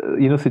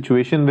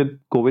situation with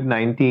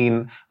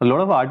COVID-19, a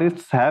lot of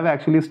artists have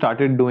actually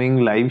started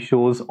doing live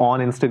shows on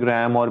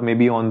Instagram or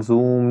maybe on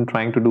Zoom,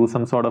 trying to do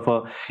some sort of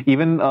a.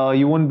 Even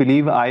you won't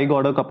believe, I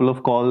got a couple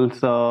of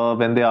calls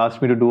when they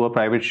asked me to do a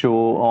private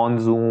show on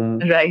Zoom,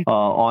 right?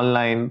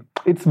 Online.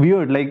 It's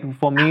weird. Like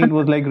for me, it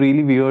was like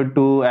really weird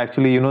to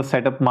actually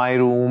set up my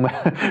room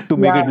to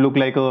make it look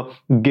like a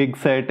gig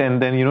set,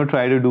 and then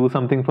try to do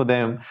something for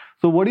them.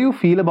 So what do you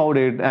feel about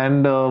it,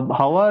 and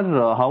how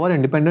are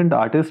independent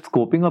artists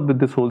coping up with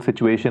this whole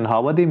situation?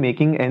 How are they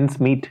making ends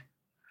meet?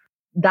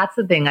 That's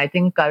the thing. I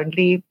think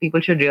currently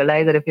people should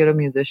realize that if you're a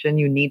musician,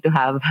 you need to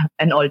have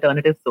an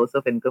alternative source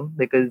of income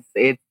because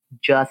it's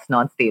just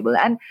not stable.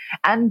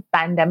 And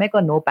pandemic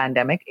or no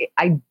pandemic,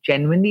 I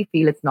genuinely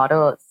feel it's not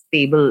a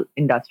stable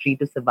industry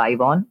to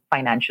survive on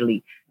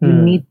financially. You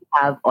need to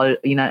have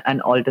an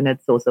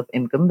alternate source of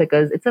income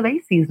because it's a very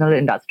seasonal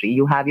industry.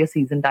 You have your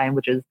season time,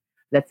 which is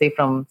let's say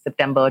from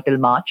September till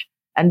March.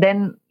 And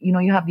then,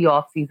 you have the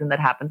off season that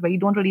happens where you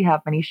don't really have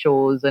many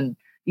shows, and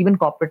even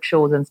corporate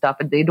shows and stuff,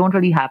 they don't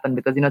really happen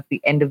because, it's the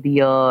end of the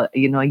year,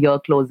 year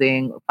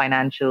closing,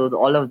 financials,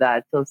 all of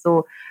that.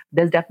 So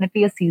there's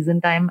definitely a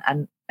season time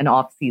and an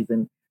off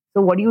season.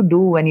 So what do you do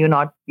when you're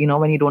not,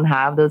 when you don't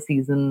have the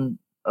season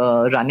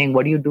running?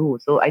 What do you do?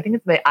 So I think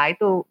it's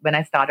when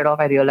I started off,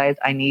 I realized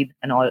I need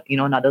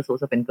another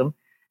source of income,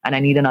 and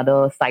I need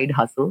another side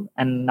hustle.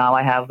 And now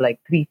I have like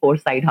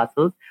 3-4 side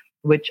hustles,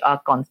 which are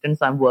constant.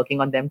 So I'm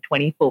working on them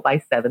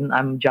 24/7.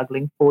 I'm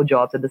juggling 4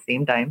 jobs at the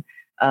same time.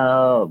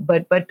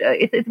 But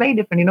it's very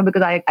different,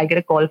 because I get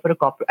a call for a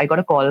corporate. I got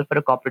a call for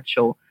a corporate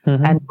show,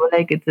 and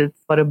like it's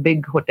for a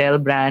big hotel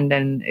brand,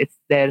 and it's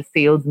their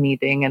sales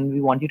meeting, and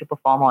we want you to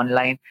perform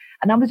online.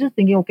 And I was just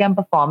thinking, okay, I'm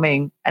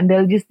performing, and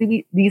there'll just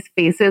be these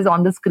faces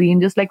on the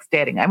screen, just like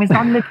staring. I mean, it's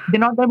not like they're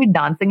not going to be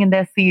dancing in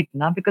their seat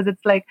now, because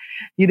it's like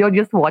you're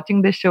just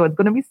watching this show. It's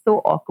going to be so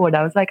awkward.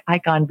 I was like, I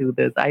can't do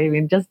this. I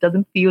mean, it just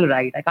doesn't feel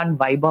right. I can't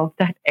vibe off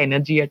that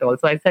energy at all.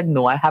 So I said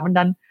no. I haven't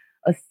done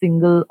a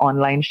single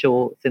online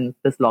show since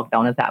this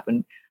lockdown has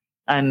happened,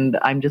 and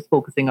I'm just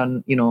focusing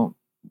on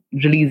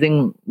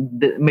releasing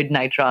the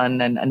Midnight Run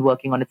and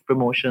working on its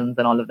promotions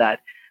and all of that.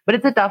 But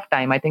it's a tough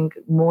time. I think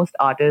most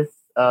artists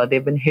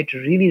they've been hit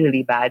really,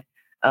 really bad.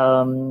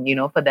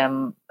 For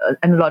them,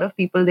 and a lot of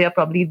people, they are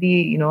probably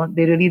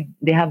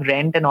they have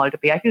rent and all to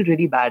pay. I feel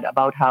really bad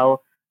about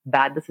how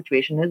bad the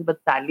situation is, but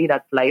sadly,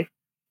 that's life.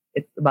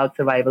 It's about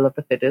survival of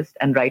the fittest,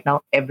 and right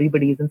now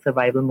everybody is in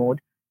survival mode.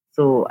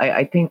 So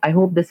I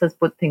hope this has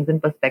put things in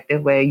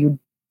perspective where you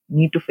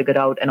need to figure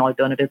out an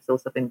alternative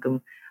source of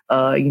income.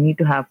 You need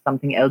to have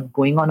something else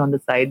going on the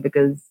side,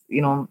 because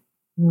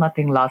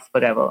nothing lasts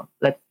forever.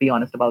 Let's be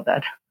honest about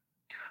that.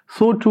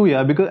 So true,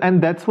 yeah, because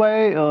and that's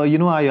why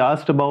I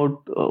asked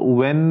about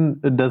when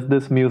does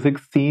this music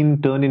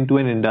scene turn into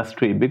an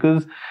industry,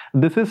 because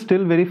this is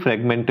still very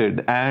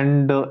fragmented,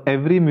 and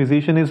every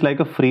musician is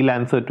like a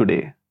freelancer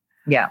today.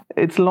 Yeah,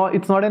 it's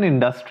not an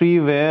industry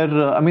where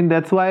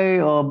that's why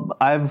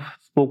I've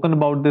spoken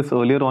about this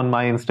earlier on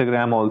my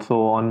Instagram,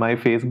 also on my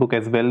Facebook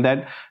as well,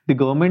 that the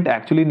government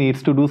actually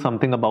needs to do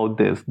something about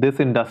this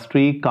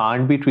industry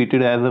can't be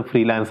treated as a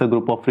freelancer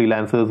group of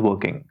freelancers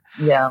working.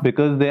 Yeah,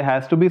 because there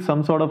has to be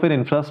some sort of an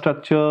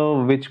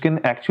infrastructure which can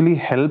actually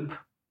help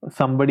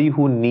somebody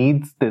who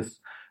needs this,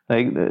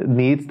 like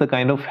needs the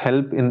kind of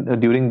help in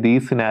during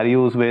these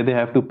scenarios where they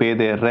have to pay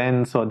their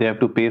rents or they have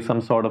to pay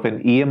some sort of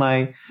an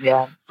EMI.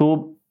 Yeah.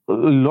 So a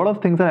lot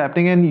of things are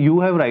happening, and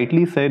you have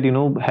rightly said,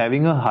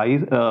 having a high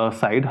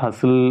side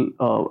hustle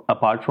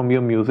apart from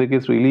your music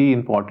is really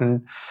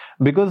important,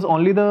 because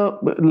only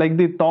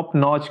the top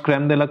notch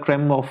creme de la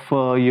creme of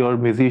your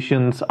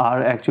musicians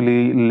are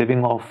actually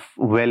living off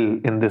well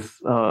in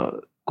this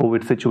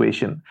COVID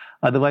situation.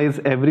 Otherwise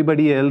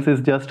everybody else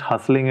is just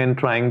hustling and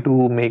trying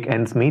to make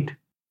ends meet.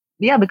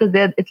 Yeah, because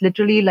it's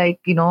literally like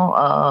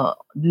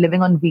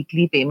living on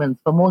weekly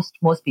payments for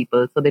most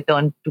people. So they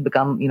turn to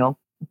become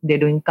they're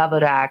doing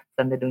cover acts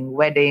and they're doing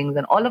weddings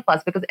and all of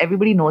us, because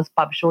everybody knows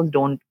pub shows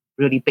don't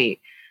really pay,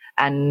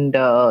 and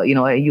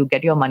you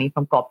get your money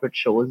from corporate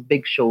shows,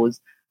 big shows,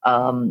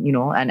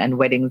 and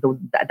weddings. So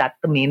that's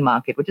the main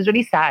market, which is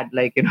really sad.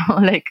 Like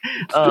like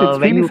it's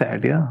really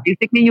sad. Yeah,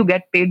 basically you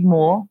get paid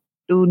more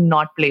to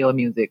not play your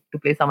music, to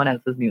play someone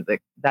else's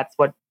music. That's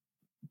what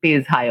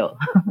pays higher.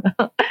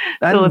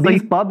 And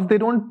these pubs, they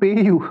don't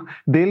pay you.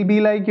 They'll be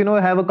like,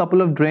 have a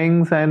couple of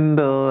drinks and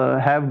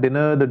have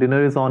dinner. The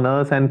dinner is on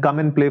us, and come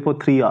and play for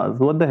 3 hours.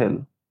 What the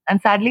hell? And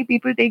sadly,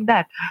 people take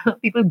that.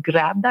 People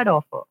grab that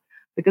offer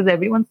because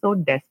everyone's so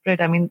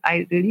desperate. I mean,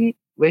 I really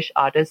wish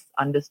artists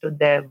understood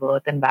their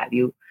worth and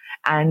value.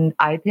 And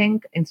I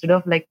think instead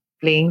of like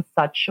playing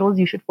such shows,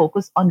 you should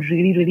focus on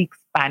really, really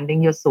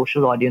expanding your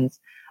social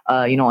audience,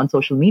 on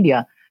social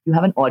media. You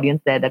have an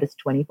audience there that is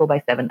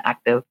 24/7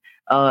 active.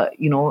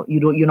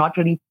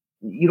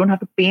 You don't have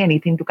to pay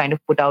anything to kind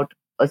of put out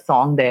a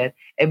song there.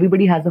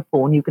 Everybody has a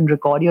phone. You can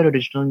record your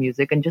original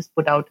music and just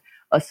put out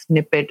a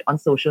snippet on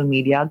social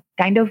media.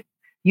 Kind of,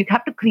 you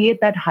have to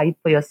create that hype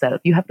for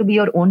yourself. You have to be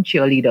your own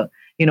cheerleader.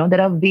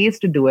 There are ways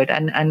to do it.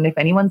 And if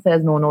anyone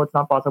says, no, it's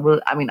not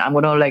possible, I mean, I'm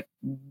going to like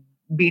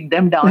beat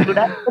them down to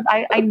that, because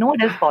I know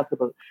it is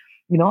possible.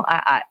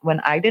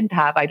 When I didn't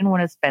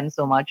want to spend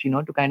so much,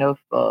 to kind of,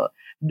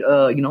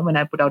 when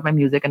I put out my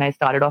music and I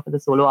started off as a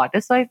solo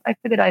artist. So I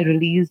figured I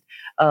released,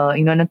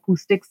 an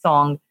acoustic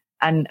song,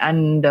 and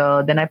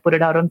then I put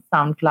it out on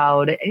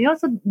SoundCloud.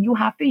 So you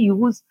have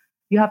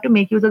to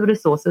make use of the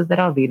resources that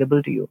are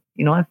available to you.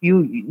 If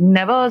you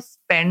never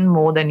spend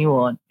more than you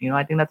earn,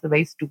 I think that's a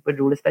very stupid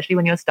rule, especially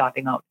when you're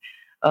starting out.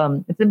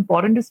 It's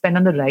important to spend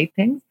on the right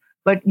things,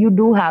 but you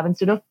do have,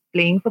 instead of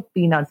playing for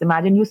peanuts,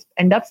 imagine you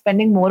end up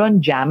spending more on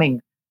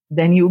jamming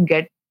than you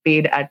get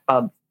paid at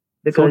pubs.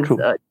 Because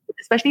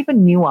especially for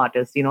new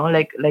artists,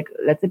 like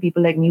let's say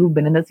people like me who've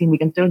been in the scene, we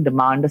can still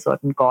demand a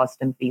certain cost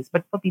and fees.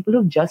 But for people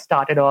who've just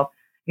started off,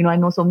 I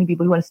know so many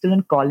people who are still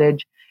in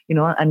college,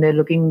 and they're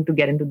looking to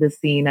get into this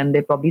scene, and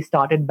they probably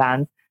started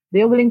bands.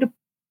 They're willing to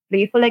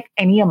play for like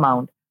any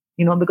amount,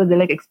 because they're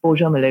like,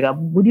 exposure milega.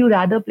 Would you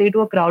rather play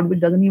to a crowd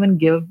which doesn't even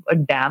give a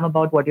damn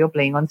about what you're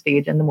playing on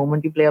stage, and the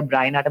moment you play a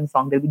Bryan Adams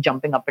song, they'll be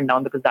jumping up and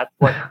down because that's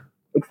what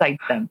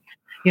excites them.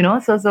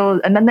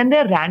 And then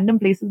there are random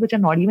places which are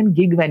not even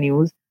gig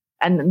venues,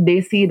 and they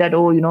see that,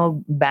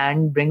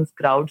 band brings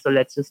crowds, so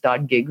let's just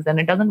start gigs, and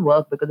it doesn't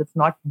work because it's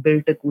not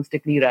built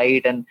acoustically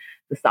right, and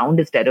the sound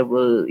is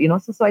terrible.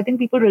 So I think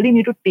people really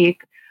need to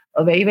take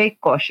a very, very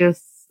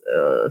cautious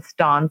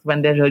stance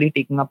when they're really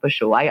taking up a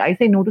show. I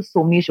say no to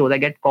so many shows. I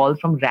get calls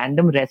from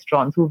random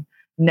restaurants who've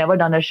never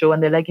done a show,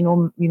 and they're like,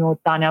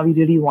 Tanya, we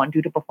really want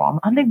you to perform.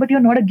 I'm like, but you're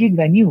not a gig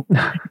venue.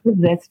 It's a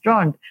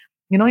restaurant.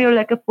 You're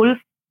like a full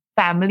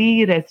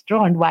family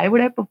restaurant. Why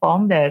would I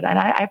perform there? And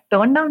I've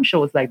turned down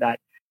shows like that.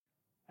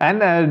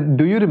 And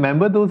do you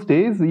remember those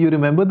days? You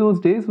remember those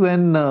days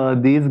when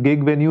these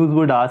gig venues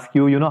would ask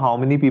you, how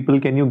many people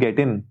can you get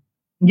in?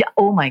 Yeah.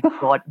 Oh my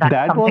God.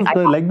 That was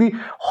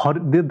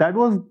that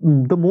was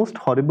the most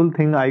horrible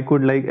thing I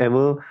could like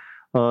ever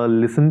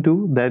listen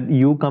to. That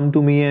you come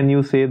to me and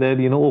you say that,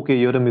 okay,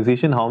 you're a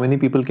musician. How many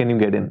people can you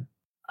get in?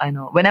 I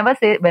know. In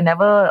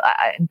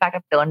fact,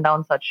 I've turned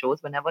down such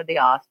shows. Whenever they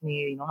ask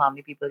me, how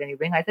many people can you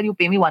bring? I said, you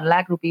pay me 1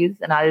 lakh rupees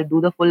and I'll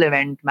do the full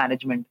event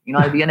management.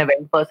 I'll be an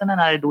event person and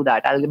I'll do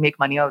that. I'll make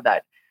money of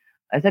that.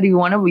 I said, you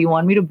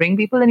want me to bring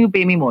people, then you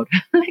pay me more.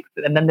 Like,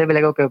 and then they were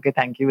like, okay,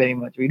 thank you very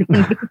much. We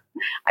don't.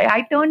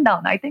 I turned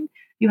down. I think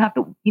you have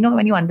to,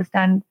 when you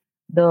understand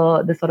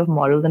the sort of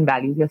morals and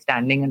values you're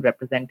standing and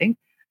representing,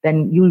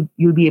 then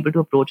you'll be able to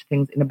approach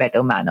things in a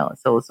better manner.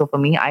 So for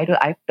me,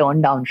 I've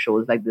turned down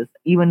shows like this,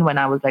 even when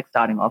I was like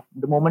starting off.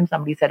 The moment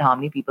somebody said, how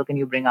many people can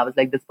you bring? I was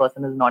like, this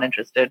person is not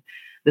interested.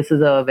 This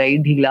is a very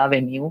dhila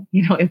venue,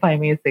 if I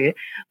may say,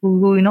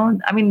 who,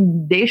 I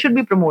mean, they should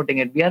be promoting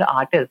it. We are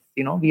artists,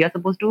 we are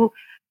supposed to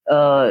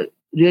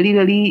really,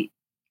 really,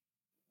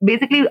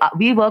 basically,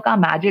 we work our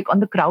magic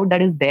on the crowd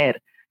that is there.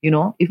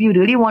 If you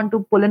really want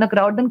to pull in a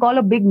crowd, then call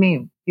a big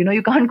name.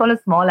 You can't call a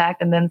small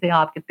act and then say,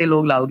 "Aap kitne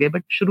log laoge?"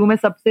 But shuru mein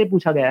sabse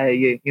pucha gaya hai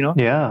ye,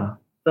 Yeah.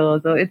 So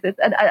it's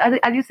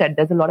as you said,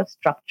 there's a lot of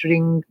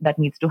structuring that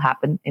needs to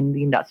happen in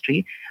the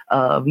industry.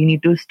 We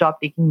need to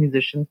stop taking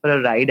musicians for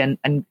a ride,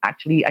 and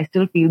actually, I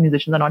still feel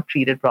musicians are not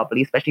treated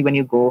properly, especially when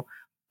you go.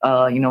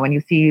 When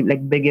you see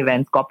like big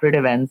events, corporate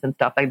events and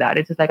stuff like that,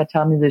 it's just like,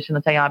 acha musician,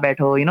 acha yahan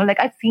baitho. Like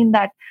I've seen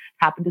that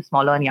happen to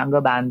smaller and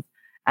younger bands.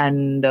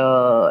 And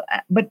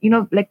but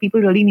like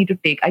people really need to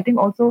take. I think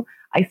also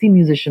I see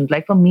musicians,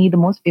 like for me, the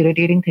most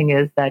irritating thing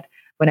is that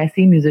when I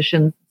see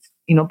musicians,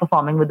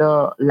 performing with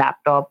a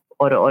laptop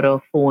or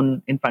a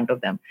phone in front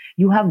of them.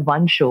 You have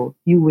one show.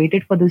 You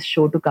waited for this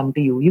show to come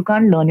to you. You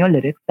can't learn your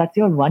lyrics. That's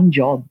your one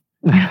job.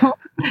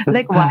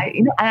 Like why?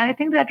 And I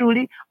think that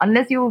really,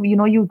 unless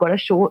you got a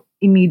show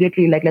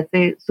immediately, like let's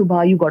say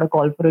Subha, you got a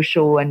call for a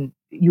show and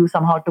you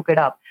somehow took it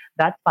up.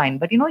 That's fine.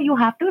 But you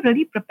have to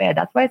really prepare.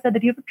 That's why I said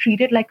that you have to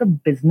treat it like a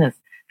business,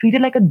 treat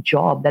it like a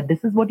job, that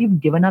this is what you've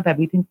given up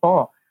everything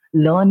for.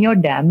 Learn your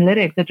damn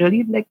lyrics. It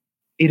really like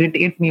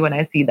irritates me when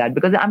I see that,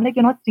 because I'm like,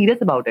 you're not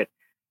serious about it.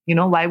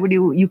 Why would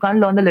you can't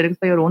learn the lyrics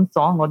for your own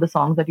song or the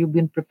songs that you've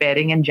been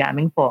preparing and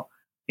jamming for,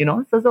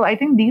 So I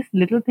think these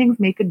little things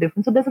make a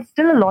difference. So there's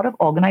still a lot of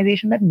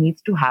organization that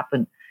needs to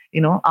happen.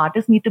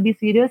 Artists need to be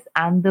serious,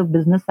 and the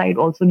business side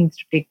also needs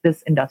to take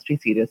this industry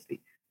seriously.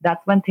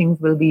 That's when things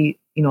will be,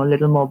 a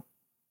little more,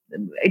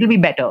 it'll be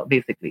better,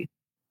 basically.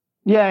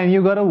 Yeah, and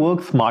you gotta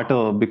work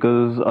smarter,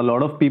 because a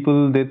lot of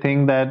people, they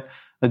think that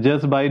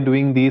just by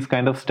doing these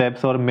kind of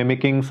steps or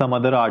mimicking some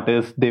other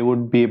artist, they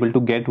would be able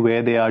to get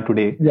where they are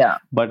today. Yeah.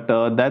 But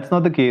that's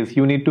not the case.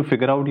 You need to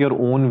figure out your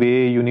own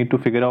way. You need to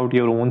figure out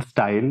your own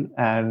style,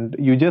 and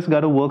you just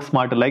gotta work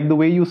smarter. Like the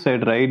way you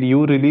said, right?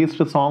 You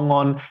released a song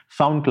on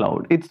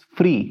SoundCloud. It's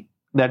free.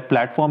 That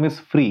platform is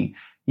free.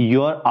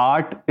 Your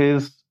art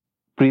is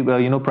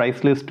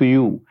priceless to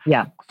you.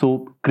 Yeah.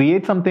 So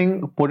create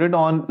something, put it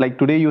on. Like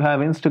today you have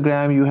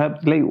Instagram, you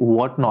have like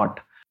whatnot.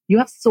 You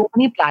have so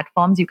many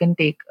platforms you can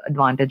take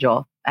advantage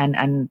of,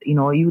 and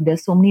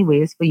there's so many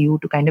ways for you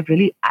to kind of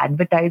really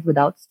advertise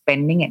without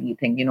spending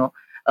anything.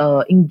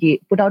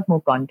 Engage, put out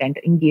more content,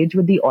 engage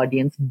with the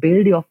audience,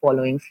 build your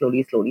following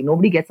slowly.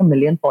 Nobody gets 1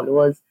 million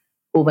followers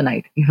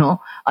overnight,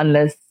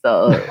 unless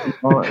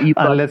you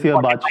unless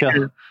you're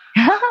Bacha.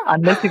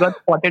 Unless you got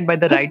spotted by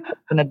the right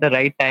person at the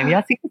right time.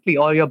 Yeah, seriously,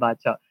 or your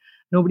Bacha.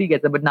 Nobody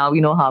gets it. But now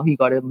we know how he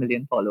got 1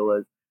 million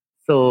followers.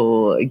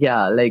 So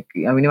yeah, like,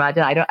 I mean,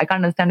 imagine, I can't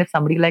understand if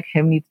somebody like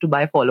him needs to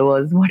buy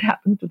followers. What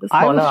happens to the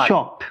smaller I was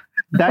shocked.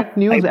 That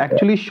news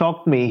actually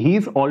shocked me.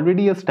 He's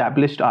already an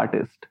established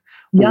artist.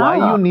 Yeah.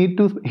 Why you need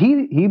to?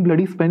 He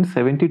bloody spent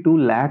 72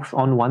 lakhs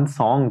on one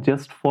song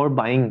just for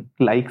buying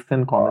likes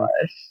and comments.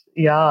 Gosh.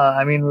 Yeah,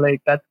 I mean,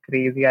 like, that's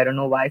crazy. I don't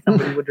know why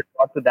somebody would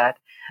resort to that.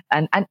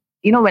 And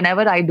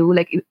whenever I do,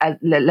 like,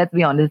 let's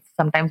be honest,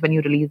 sometimes when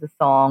you release a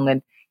song,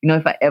 and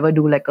if I ever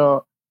do like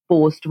a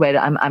post where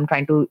I'm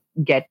trying to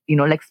get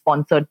like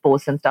sponsored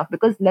posts and stuff,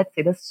 because let's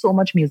say there's so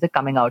much music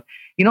coming out,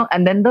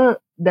 and then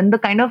the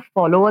kind of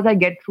followers I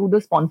get through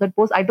the sponsored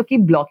posts, I have to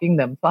keep blocking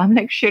them. So I'm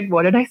like, shit,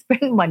 what did I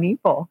spend money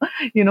for?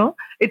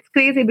 It's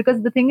crazy,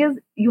 because the thing is,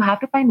 you have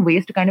to find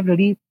ways to kind of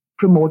really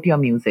promote your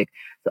music.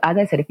 So as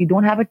I said, if you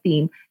don't have a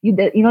team,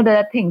 there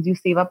are things you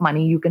save up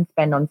money you can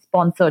spend on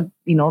sponsored,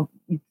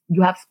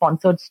 you have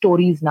sponsored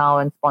stories now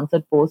and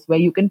sponsored posts where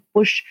you can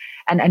push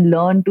and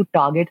learn to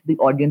target the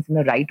audience in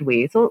the right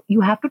way. So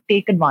you have to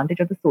take advantage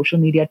of the social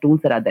media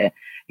tools that are there.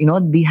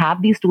 We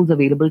have these tools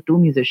available to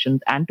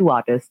musicians and to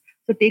artists.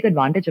 So take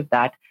advantage of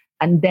that,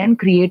 and then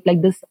create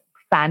like this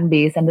fan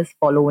base and this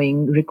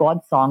following, record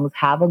songs,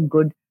 have a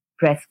good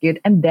press kit,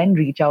 and then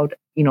reach out,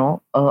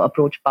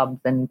 approach pubs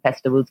and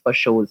festivals for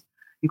shows.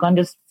 You can't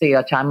just say,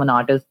 I'm an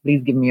artist,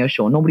 please give me a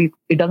show.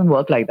 It doesn't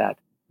work like that.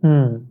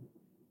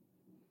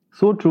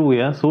 So true,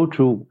 yeah, so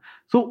true.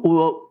 So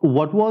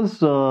what was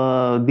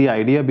the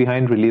idea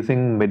behind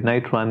releasing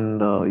Midnight Run,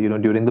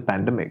 during the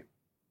pandemic?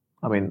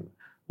 I mean,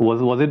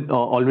 was it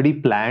already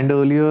planned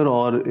earlier,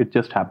 or it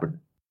just happened?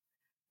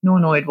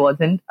 No, it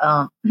wasn't.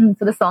 So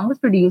the song was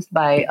produced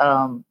by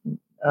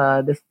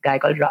this guy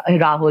called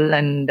Rahul,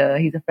 and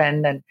he's a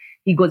friend, and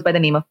he goes by the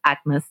name of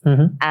Atmos.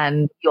 Mm-hmm.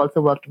 And he also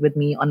worked with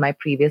me on my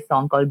previous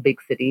song called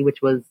Big City, which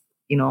was,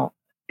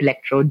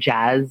 electro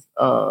jazz,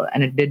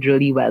 and it did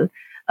really well.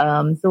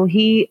 So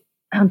he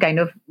kind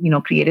of,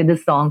 created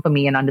this song for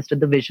me and understood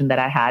the vision that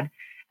I had.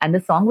 And the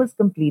song was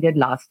completed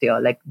last year,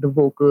 like the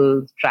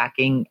vocals,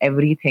 tracking,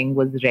 everything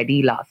was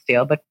ready last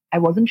year. But I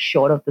wasn't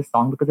sure of the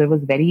song because it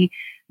was very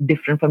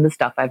different from the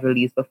stuff I've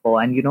released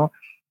before. And,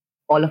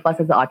 all of us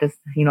as artists,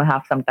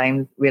 have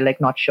sometimes we're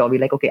like not sure. We're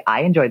like, okay,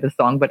 I enjoy the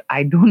song, but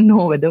I don't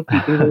know whether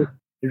people will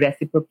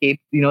reciprocate,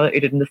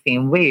 it in the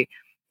same way.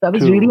 So I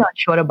was really True.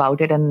 unsure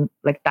about it. And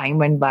like time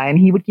went by and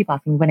he would keep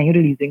asking, when are you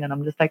releasing? And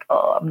I'm just like,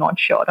 oh, I'm not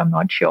sure. I'm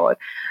not sure.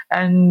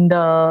 And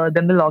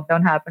then the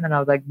lockdown happened and I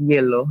was like,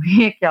 yellow,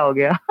 ye kya ho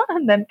gaya?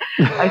 And then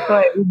I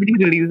saw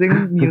everybody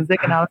releasing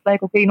music and I was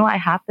like, okay, I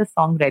have this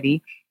song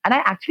ready. And I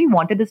actually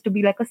wanted this to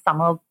be like a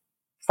summer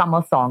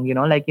song,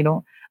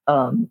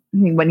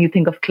 when you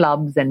think of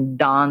clubs and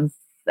dance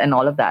and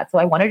all of that. So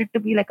I wanted it to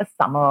be like a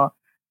summer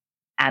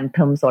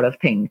anthem sort of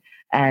thing.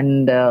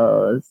 And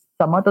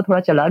summer to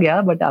thoda chala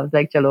gaya, but I was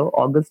like, chalo,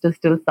 August is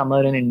still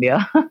summer in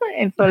India.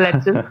 And so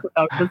let's just put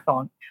out the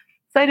song.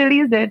 So I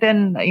released it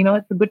and,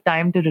 it's a good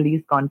time to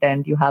release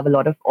content. You have a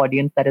lot of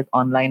audience that is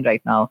online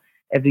right now.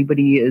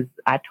 Everybody is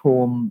at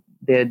home.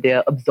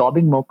 They're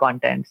absorbing more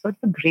content. So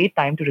it's a great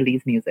time to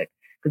release music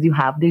because you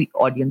have the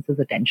audience's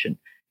attention.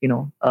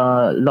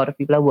 A lot of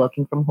people are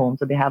working from home,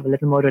 so they have a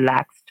little more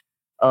relaxed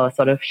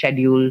sort of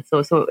schedule. So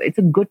it's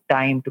a good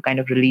time to kind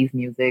of release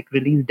music,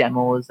 release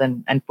demos,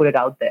 and put it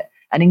out there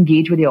and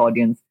engage with your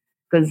audience.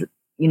 Because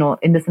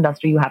in this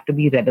industry, you have to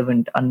be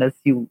relevant unless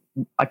you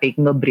are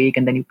taking a break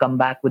and then you come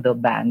back with a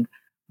bang.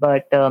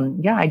 But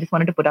I just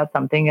wanted to put out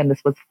something, and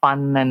this was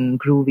fun and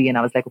groovy, and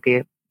I was like,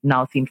 okay,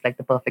 now seems like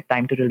the perfect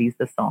time to release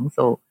this song.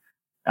 So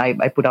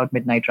I put out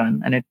Midnight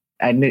Run, and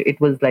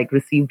it was like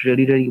received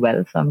really, really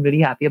well. So I'm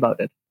really happy about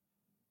it.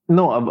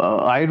 No,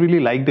 I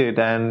really liked it.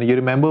 And you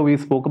remember we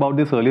spoke about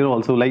this earlier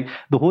also. Like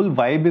the whole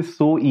vibe is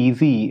so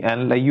easy.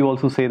 And like you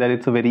also say that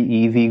it's a very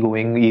easy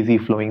going, easy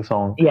flowing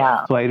song.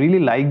 Yeah. So I really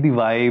like the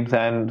vibes,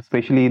 and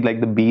especially like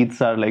the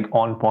beats are like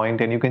on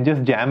point and you can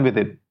just jam with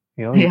it.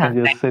 You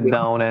can just sit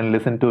down and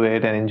listen to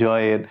it and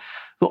enjoy it.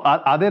 So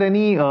are there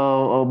any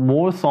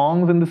more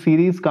songs in the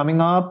series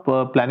coming up,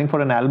 planning for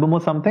an album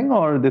or something,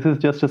 or this is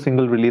just a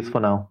single release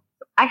for now?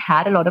 I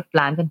had a lot of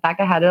plans. In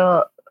fact, I had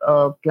a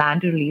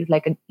plan to release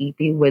like an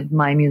EP with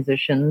my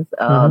musicians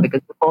because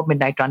before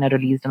Midnight Run, I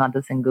released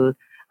another single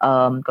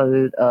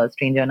called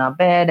Stranger in Our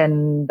Bed.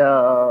 And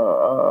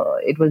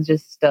it was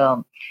just,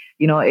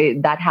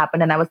 that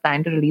happened. And I was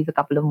planning to release a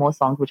couple of more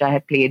songs, which I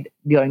had played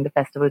during the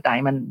festival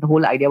time. And the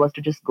whole idea was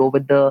to just go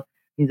with the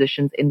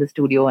musicians in the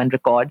studio and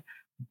record.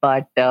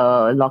 But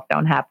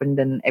lockdown happened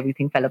and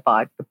everything fell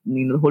apart.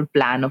 The whole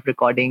plan of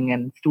recording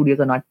and studios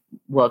are not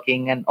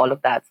working and all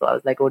of that. So I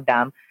was like, oh,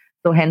 damn.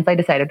 So hence I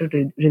decided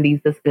to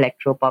release this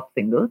electro pop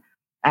single.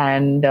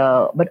 And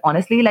but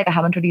honestly, like I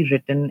haven't really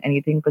written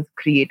anything because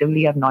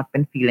creatively I've not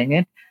been feeling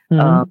it.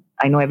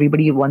 I know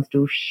everybody wants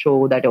to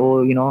show that,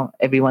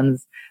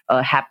 everyone's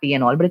happy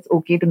and all, but it's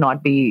okay to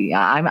not be.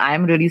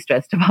 I'm really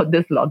stressed about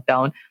this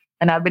lockdown.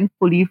 And I've been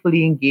fully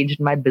engaged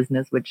in my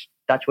business, which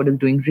Touchwood is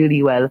doing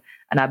really well.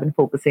 And I've been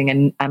focusing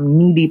and I'm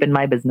knee deep in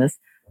my business.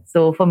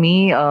 So for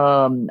me,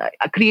 I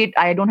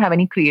don't have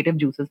any creative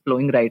juices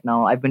flowing right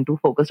now. I've been too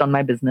focused on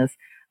my business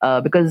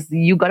because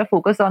you got to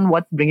focus on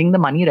what's bringing the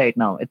money right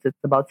now. It's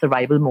about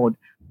survival mode.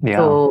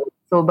 Yeah.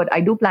 But I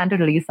do plan to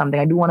release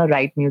something. I do want to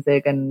write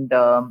music and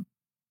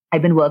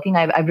I've been working.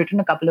 I've written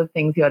a couple of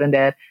things here and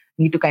there.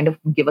 Need to kind of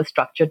give a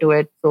structure to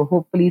it. So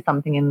hopefully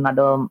something in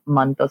another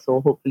month or so,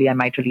 hopefully I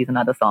might release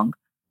another song.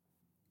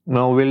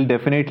 No, we'll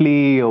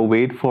definitely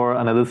wait for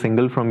another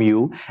single from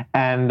you.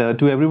 And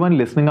to everyone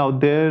listening out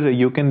there,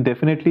 you can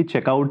definitely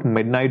check out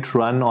Midnight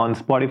Run on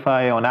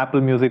Spotify, on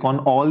Apple Music, on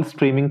all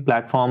streaming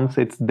platforms.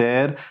 It's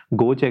there.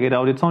 Go check it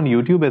out. It's on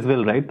YouTube as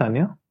well, right,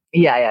 Tanya?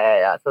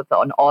 Yeah. So it's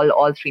on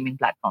all streaming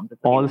platforms.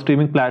 All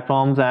streaming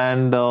platforms.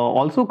 And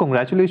also,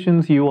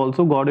 congratulations. You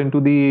also got into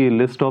the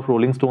list of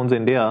Rolling Stones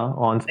India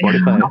on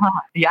Spotify.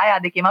 Yeah.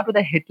 They came out with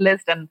a hit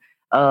list and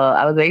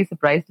I was very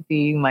surprised to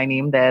see my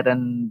name there.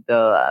 And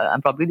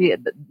I'm probably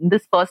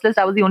this first list,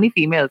 I was the only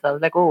female. So I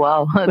was like, oh,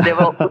 wow. There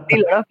were a lot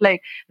of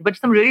but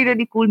some really,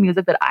 really cool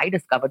music that I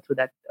discovered through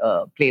that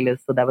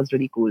playlist. So that was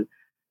really cool.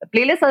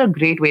 Playlists are a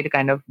great way to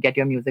kind of get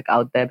your music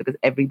out there because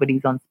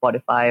everybody's on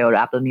Spotify or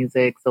Apple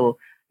Music. So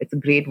it's a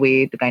great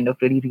way to kind of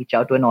really reach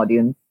out to an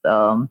audience.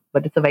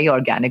 But it's a very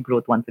organic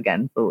growth once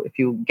again. So if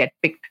you get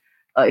picked,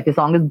 if your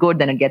song is good,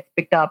 then it gets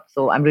picked up.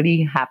 So I'm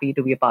really happy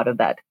to be a part of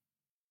that.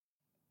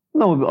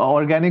 No,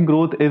 organic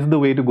growth is the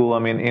way to go. I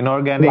mean,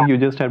 inorganic, you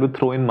just have to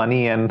throw in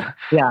money and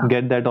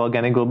get that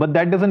organic growth. But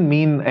that doesn't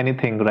mean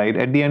anything, right?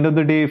 At the end of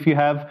the day, if you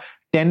have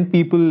 10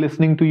 people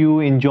listening to you,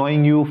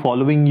 enjoying you,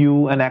 following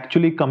you, and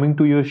actually coming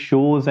to your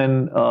shows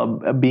and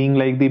being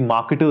like the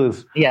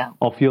marketers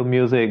of your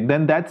music,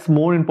 then that's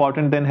more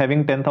important than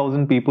having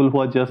 10,000 people who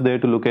are just there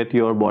to look at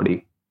your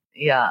body.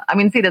 Yeah. I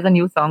mean, see, there's a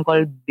new song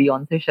called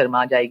Beyonce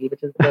Sharma Jayegi,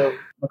 which is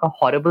like a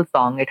horrible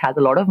song. It has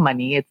a lot of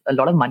money. A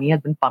lot of money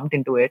has been pumped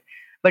into it.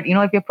 But,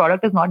 if your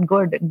product is not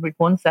good, it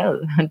won't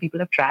sell and people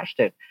have trashed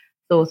it.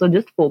 So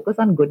just focus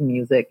on good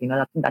music.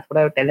 That's what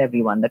I would tell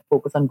everyone, that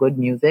focus on good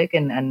music.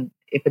 And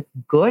if it's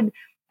good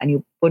and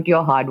you put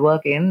your hard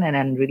work in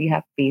and really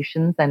have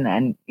patience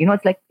and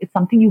it's like it's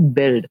something you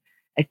build.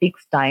 It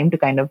takes time to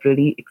kind of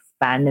really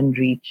expand and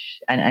reach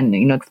and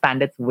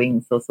expand its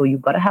wings. So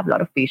you've got to have a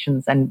lot of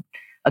patience, and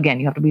again,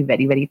 you have to be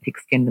very, very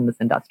thick-skinned in this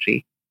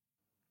industry.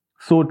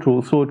 So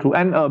true, so true.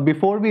 And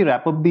before we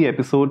wrap up the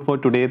episode for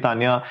today,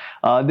 Tanya,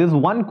 there's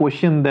one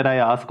question that I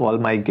ask all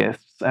my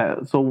guests.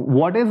 So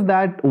what is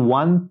that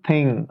one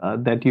thing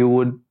that you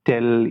would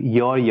tell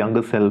your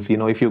younger self,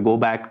 if you go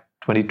back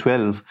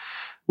 2012,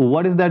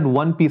 what is that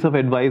one piece of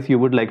advice you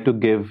would like to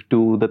give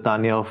to the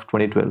Tanya of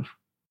 2012?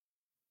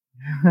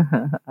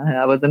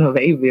 I was in a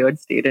very weird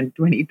state in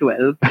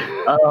 2012.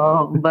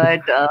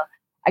 But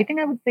I think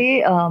I would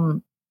say,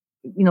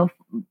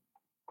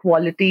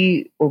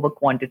 quality over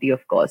quantity,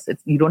 of course.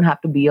 You don't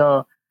have to be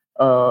a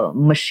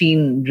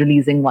machine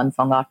releasing one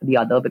song after the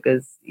other,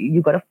 because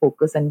you got to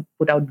focus and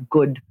put out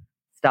good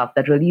stuff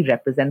that really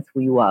represents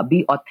who you are.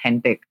 Be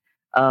authentic,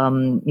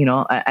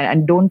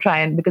 and don't try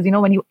and, because,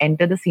 when you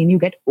enter the scene, you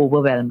get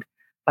overwhelmed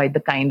by the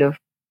kind of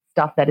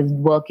stuff that is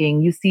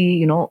working. You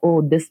see,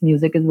 oh, this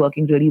music is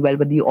working really well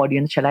with the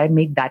audience. Shall I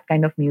make that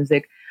kind of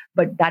music?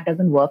 But that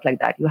doesn't work like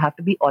that. You have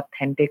to be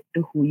authentic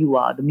to who you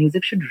are. The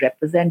music should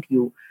represent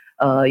you.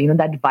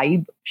 That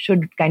vibe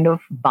should kind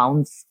of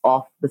bounce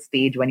off the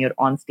stage when you're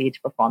on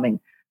stage performing.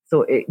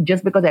 So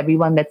just because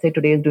everyone, let's say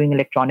today, is doing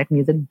electronic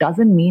music,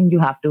 doesn't mean you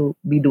have to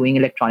be doing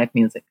electronic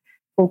music.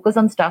 Focus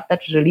on stuff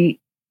that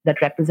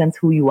represents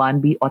who you are,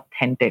 and be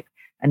authentic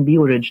and be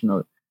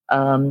original.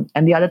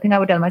 And the other thing I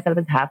would tell myself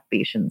is have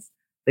patience,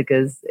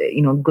 because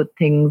good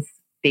things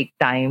take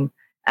time,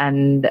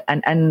 and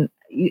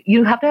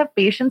you have to have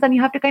patience, and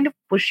you have to kind of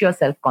push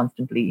yourself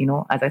constantly.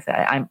 As I say,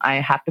 I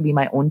have to be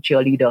my own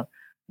cheerleader,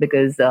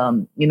 because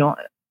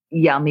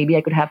maybe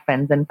I could have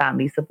friends and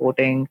family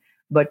supporting,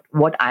 but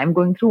what I'm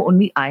going through,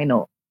 only I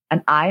know.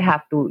 And I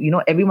have to,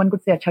 everyone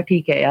could say, "Acha,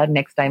 theek hai yaar,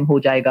 next time ho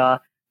jayega,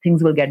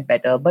 things will get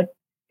better." But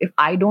if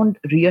I don't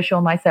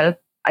reassure myself,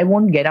 I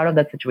won't get out of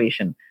that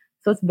situation.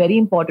 So it's very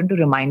important to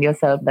remind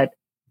yourself that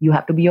you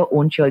have to be your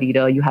own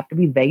cheerleader. You have to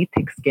be very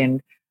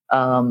thick-skinned.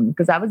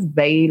 Because I was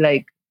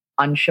very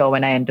unsure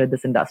when I entered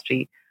this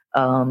industry.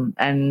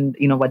 And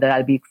whether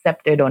I'll be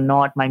accepted or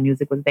not. My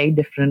music was very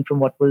different from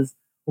what was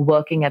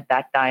working at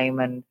that time.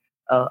 And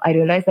I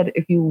realized that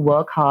if you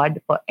work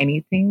hard for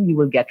anything, you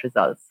will get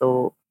results.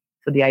 So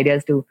the idea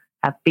is to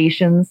have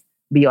patience,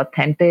 be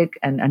authentic,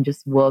 and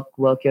just work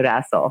your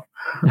ass off.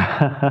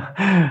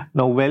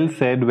 No, well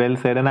said, well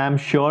said. And I'm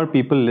sure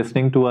people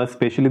listening to us,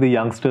 especially the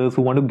youngsters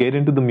who want to get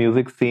into the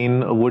music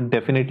scene, would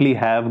definitely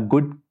have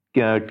good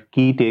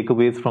key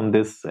takeaways from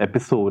this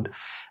episode.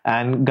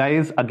 And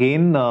guys,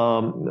 again,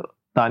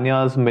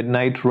 Tanya's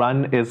Midnight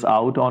Run is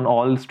out on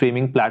all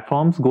streaming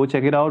platforms. Go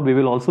check it out. We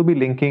will also be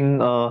linking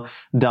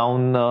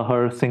down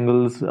her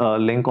singles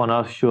link on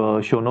our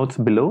show notes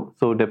below.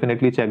 So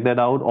definitely check that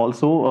out.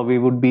 Also, we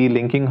would be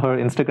linking her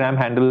Instagram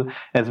handle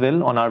as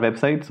well on our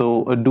website.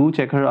 So do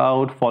check her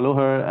out, follow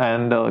her,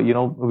 and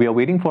we are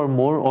waiting for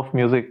more of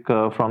music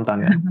from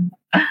Tanya.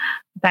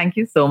 Thank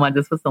you so much.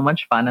 This was so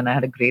much fun, and I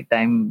had a great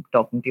time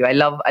talking to you. I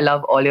love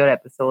all your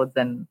episodes,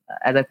 and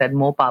as I said,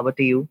 more power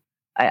to you.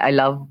 I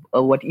love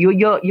what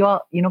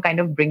you're kind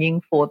of bringing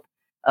forth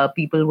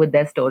people with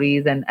their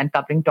stories and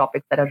covering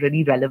topics that are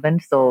really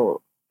relevant.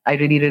 So I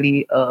really,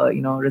 really,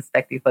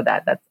 respect you for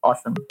that. That's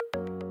awesome.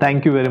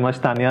 Thank you very much,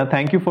 Tanya.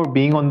 Thank you for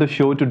being on the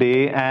show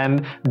today.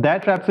 And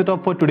that wraps it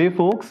up for today,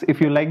 folks.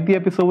 If you liked the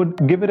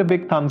episode, give it a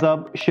big thumbs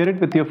up, share it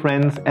with your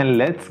friends, and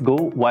let's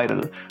go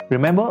viral.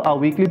 Remember, our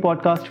weekly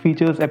podcast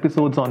features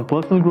episodes on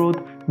personal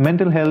growth,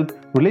 mental health,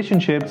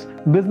 relationships,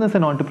 business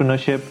and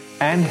entrepreneurship,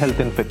 and health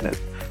and fitness.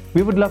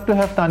 We would love to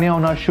have Tanya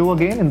on our show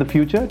again in the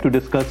future to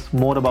discuss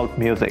more about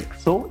music.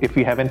 So if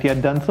you haven't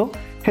yet done so,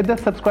 hit that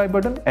subscribe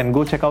button and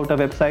go check out our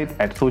website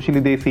at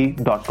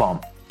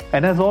sociallydesi.com.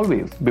 And as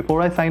always,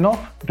 before I sign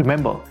off,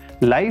 remember,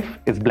 life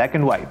is black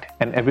and white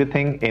and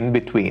everything in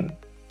between.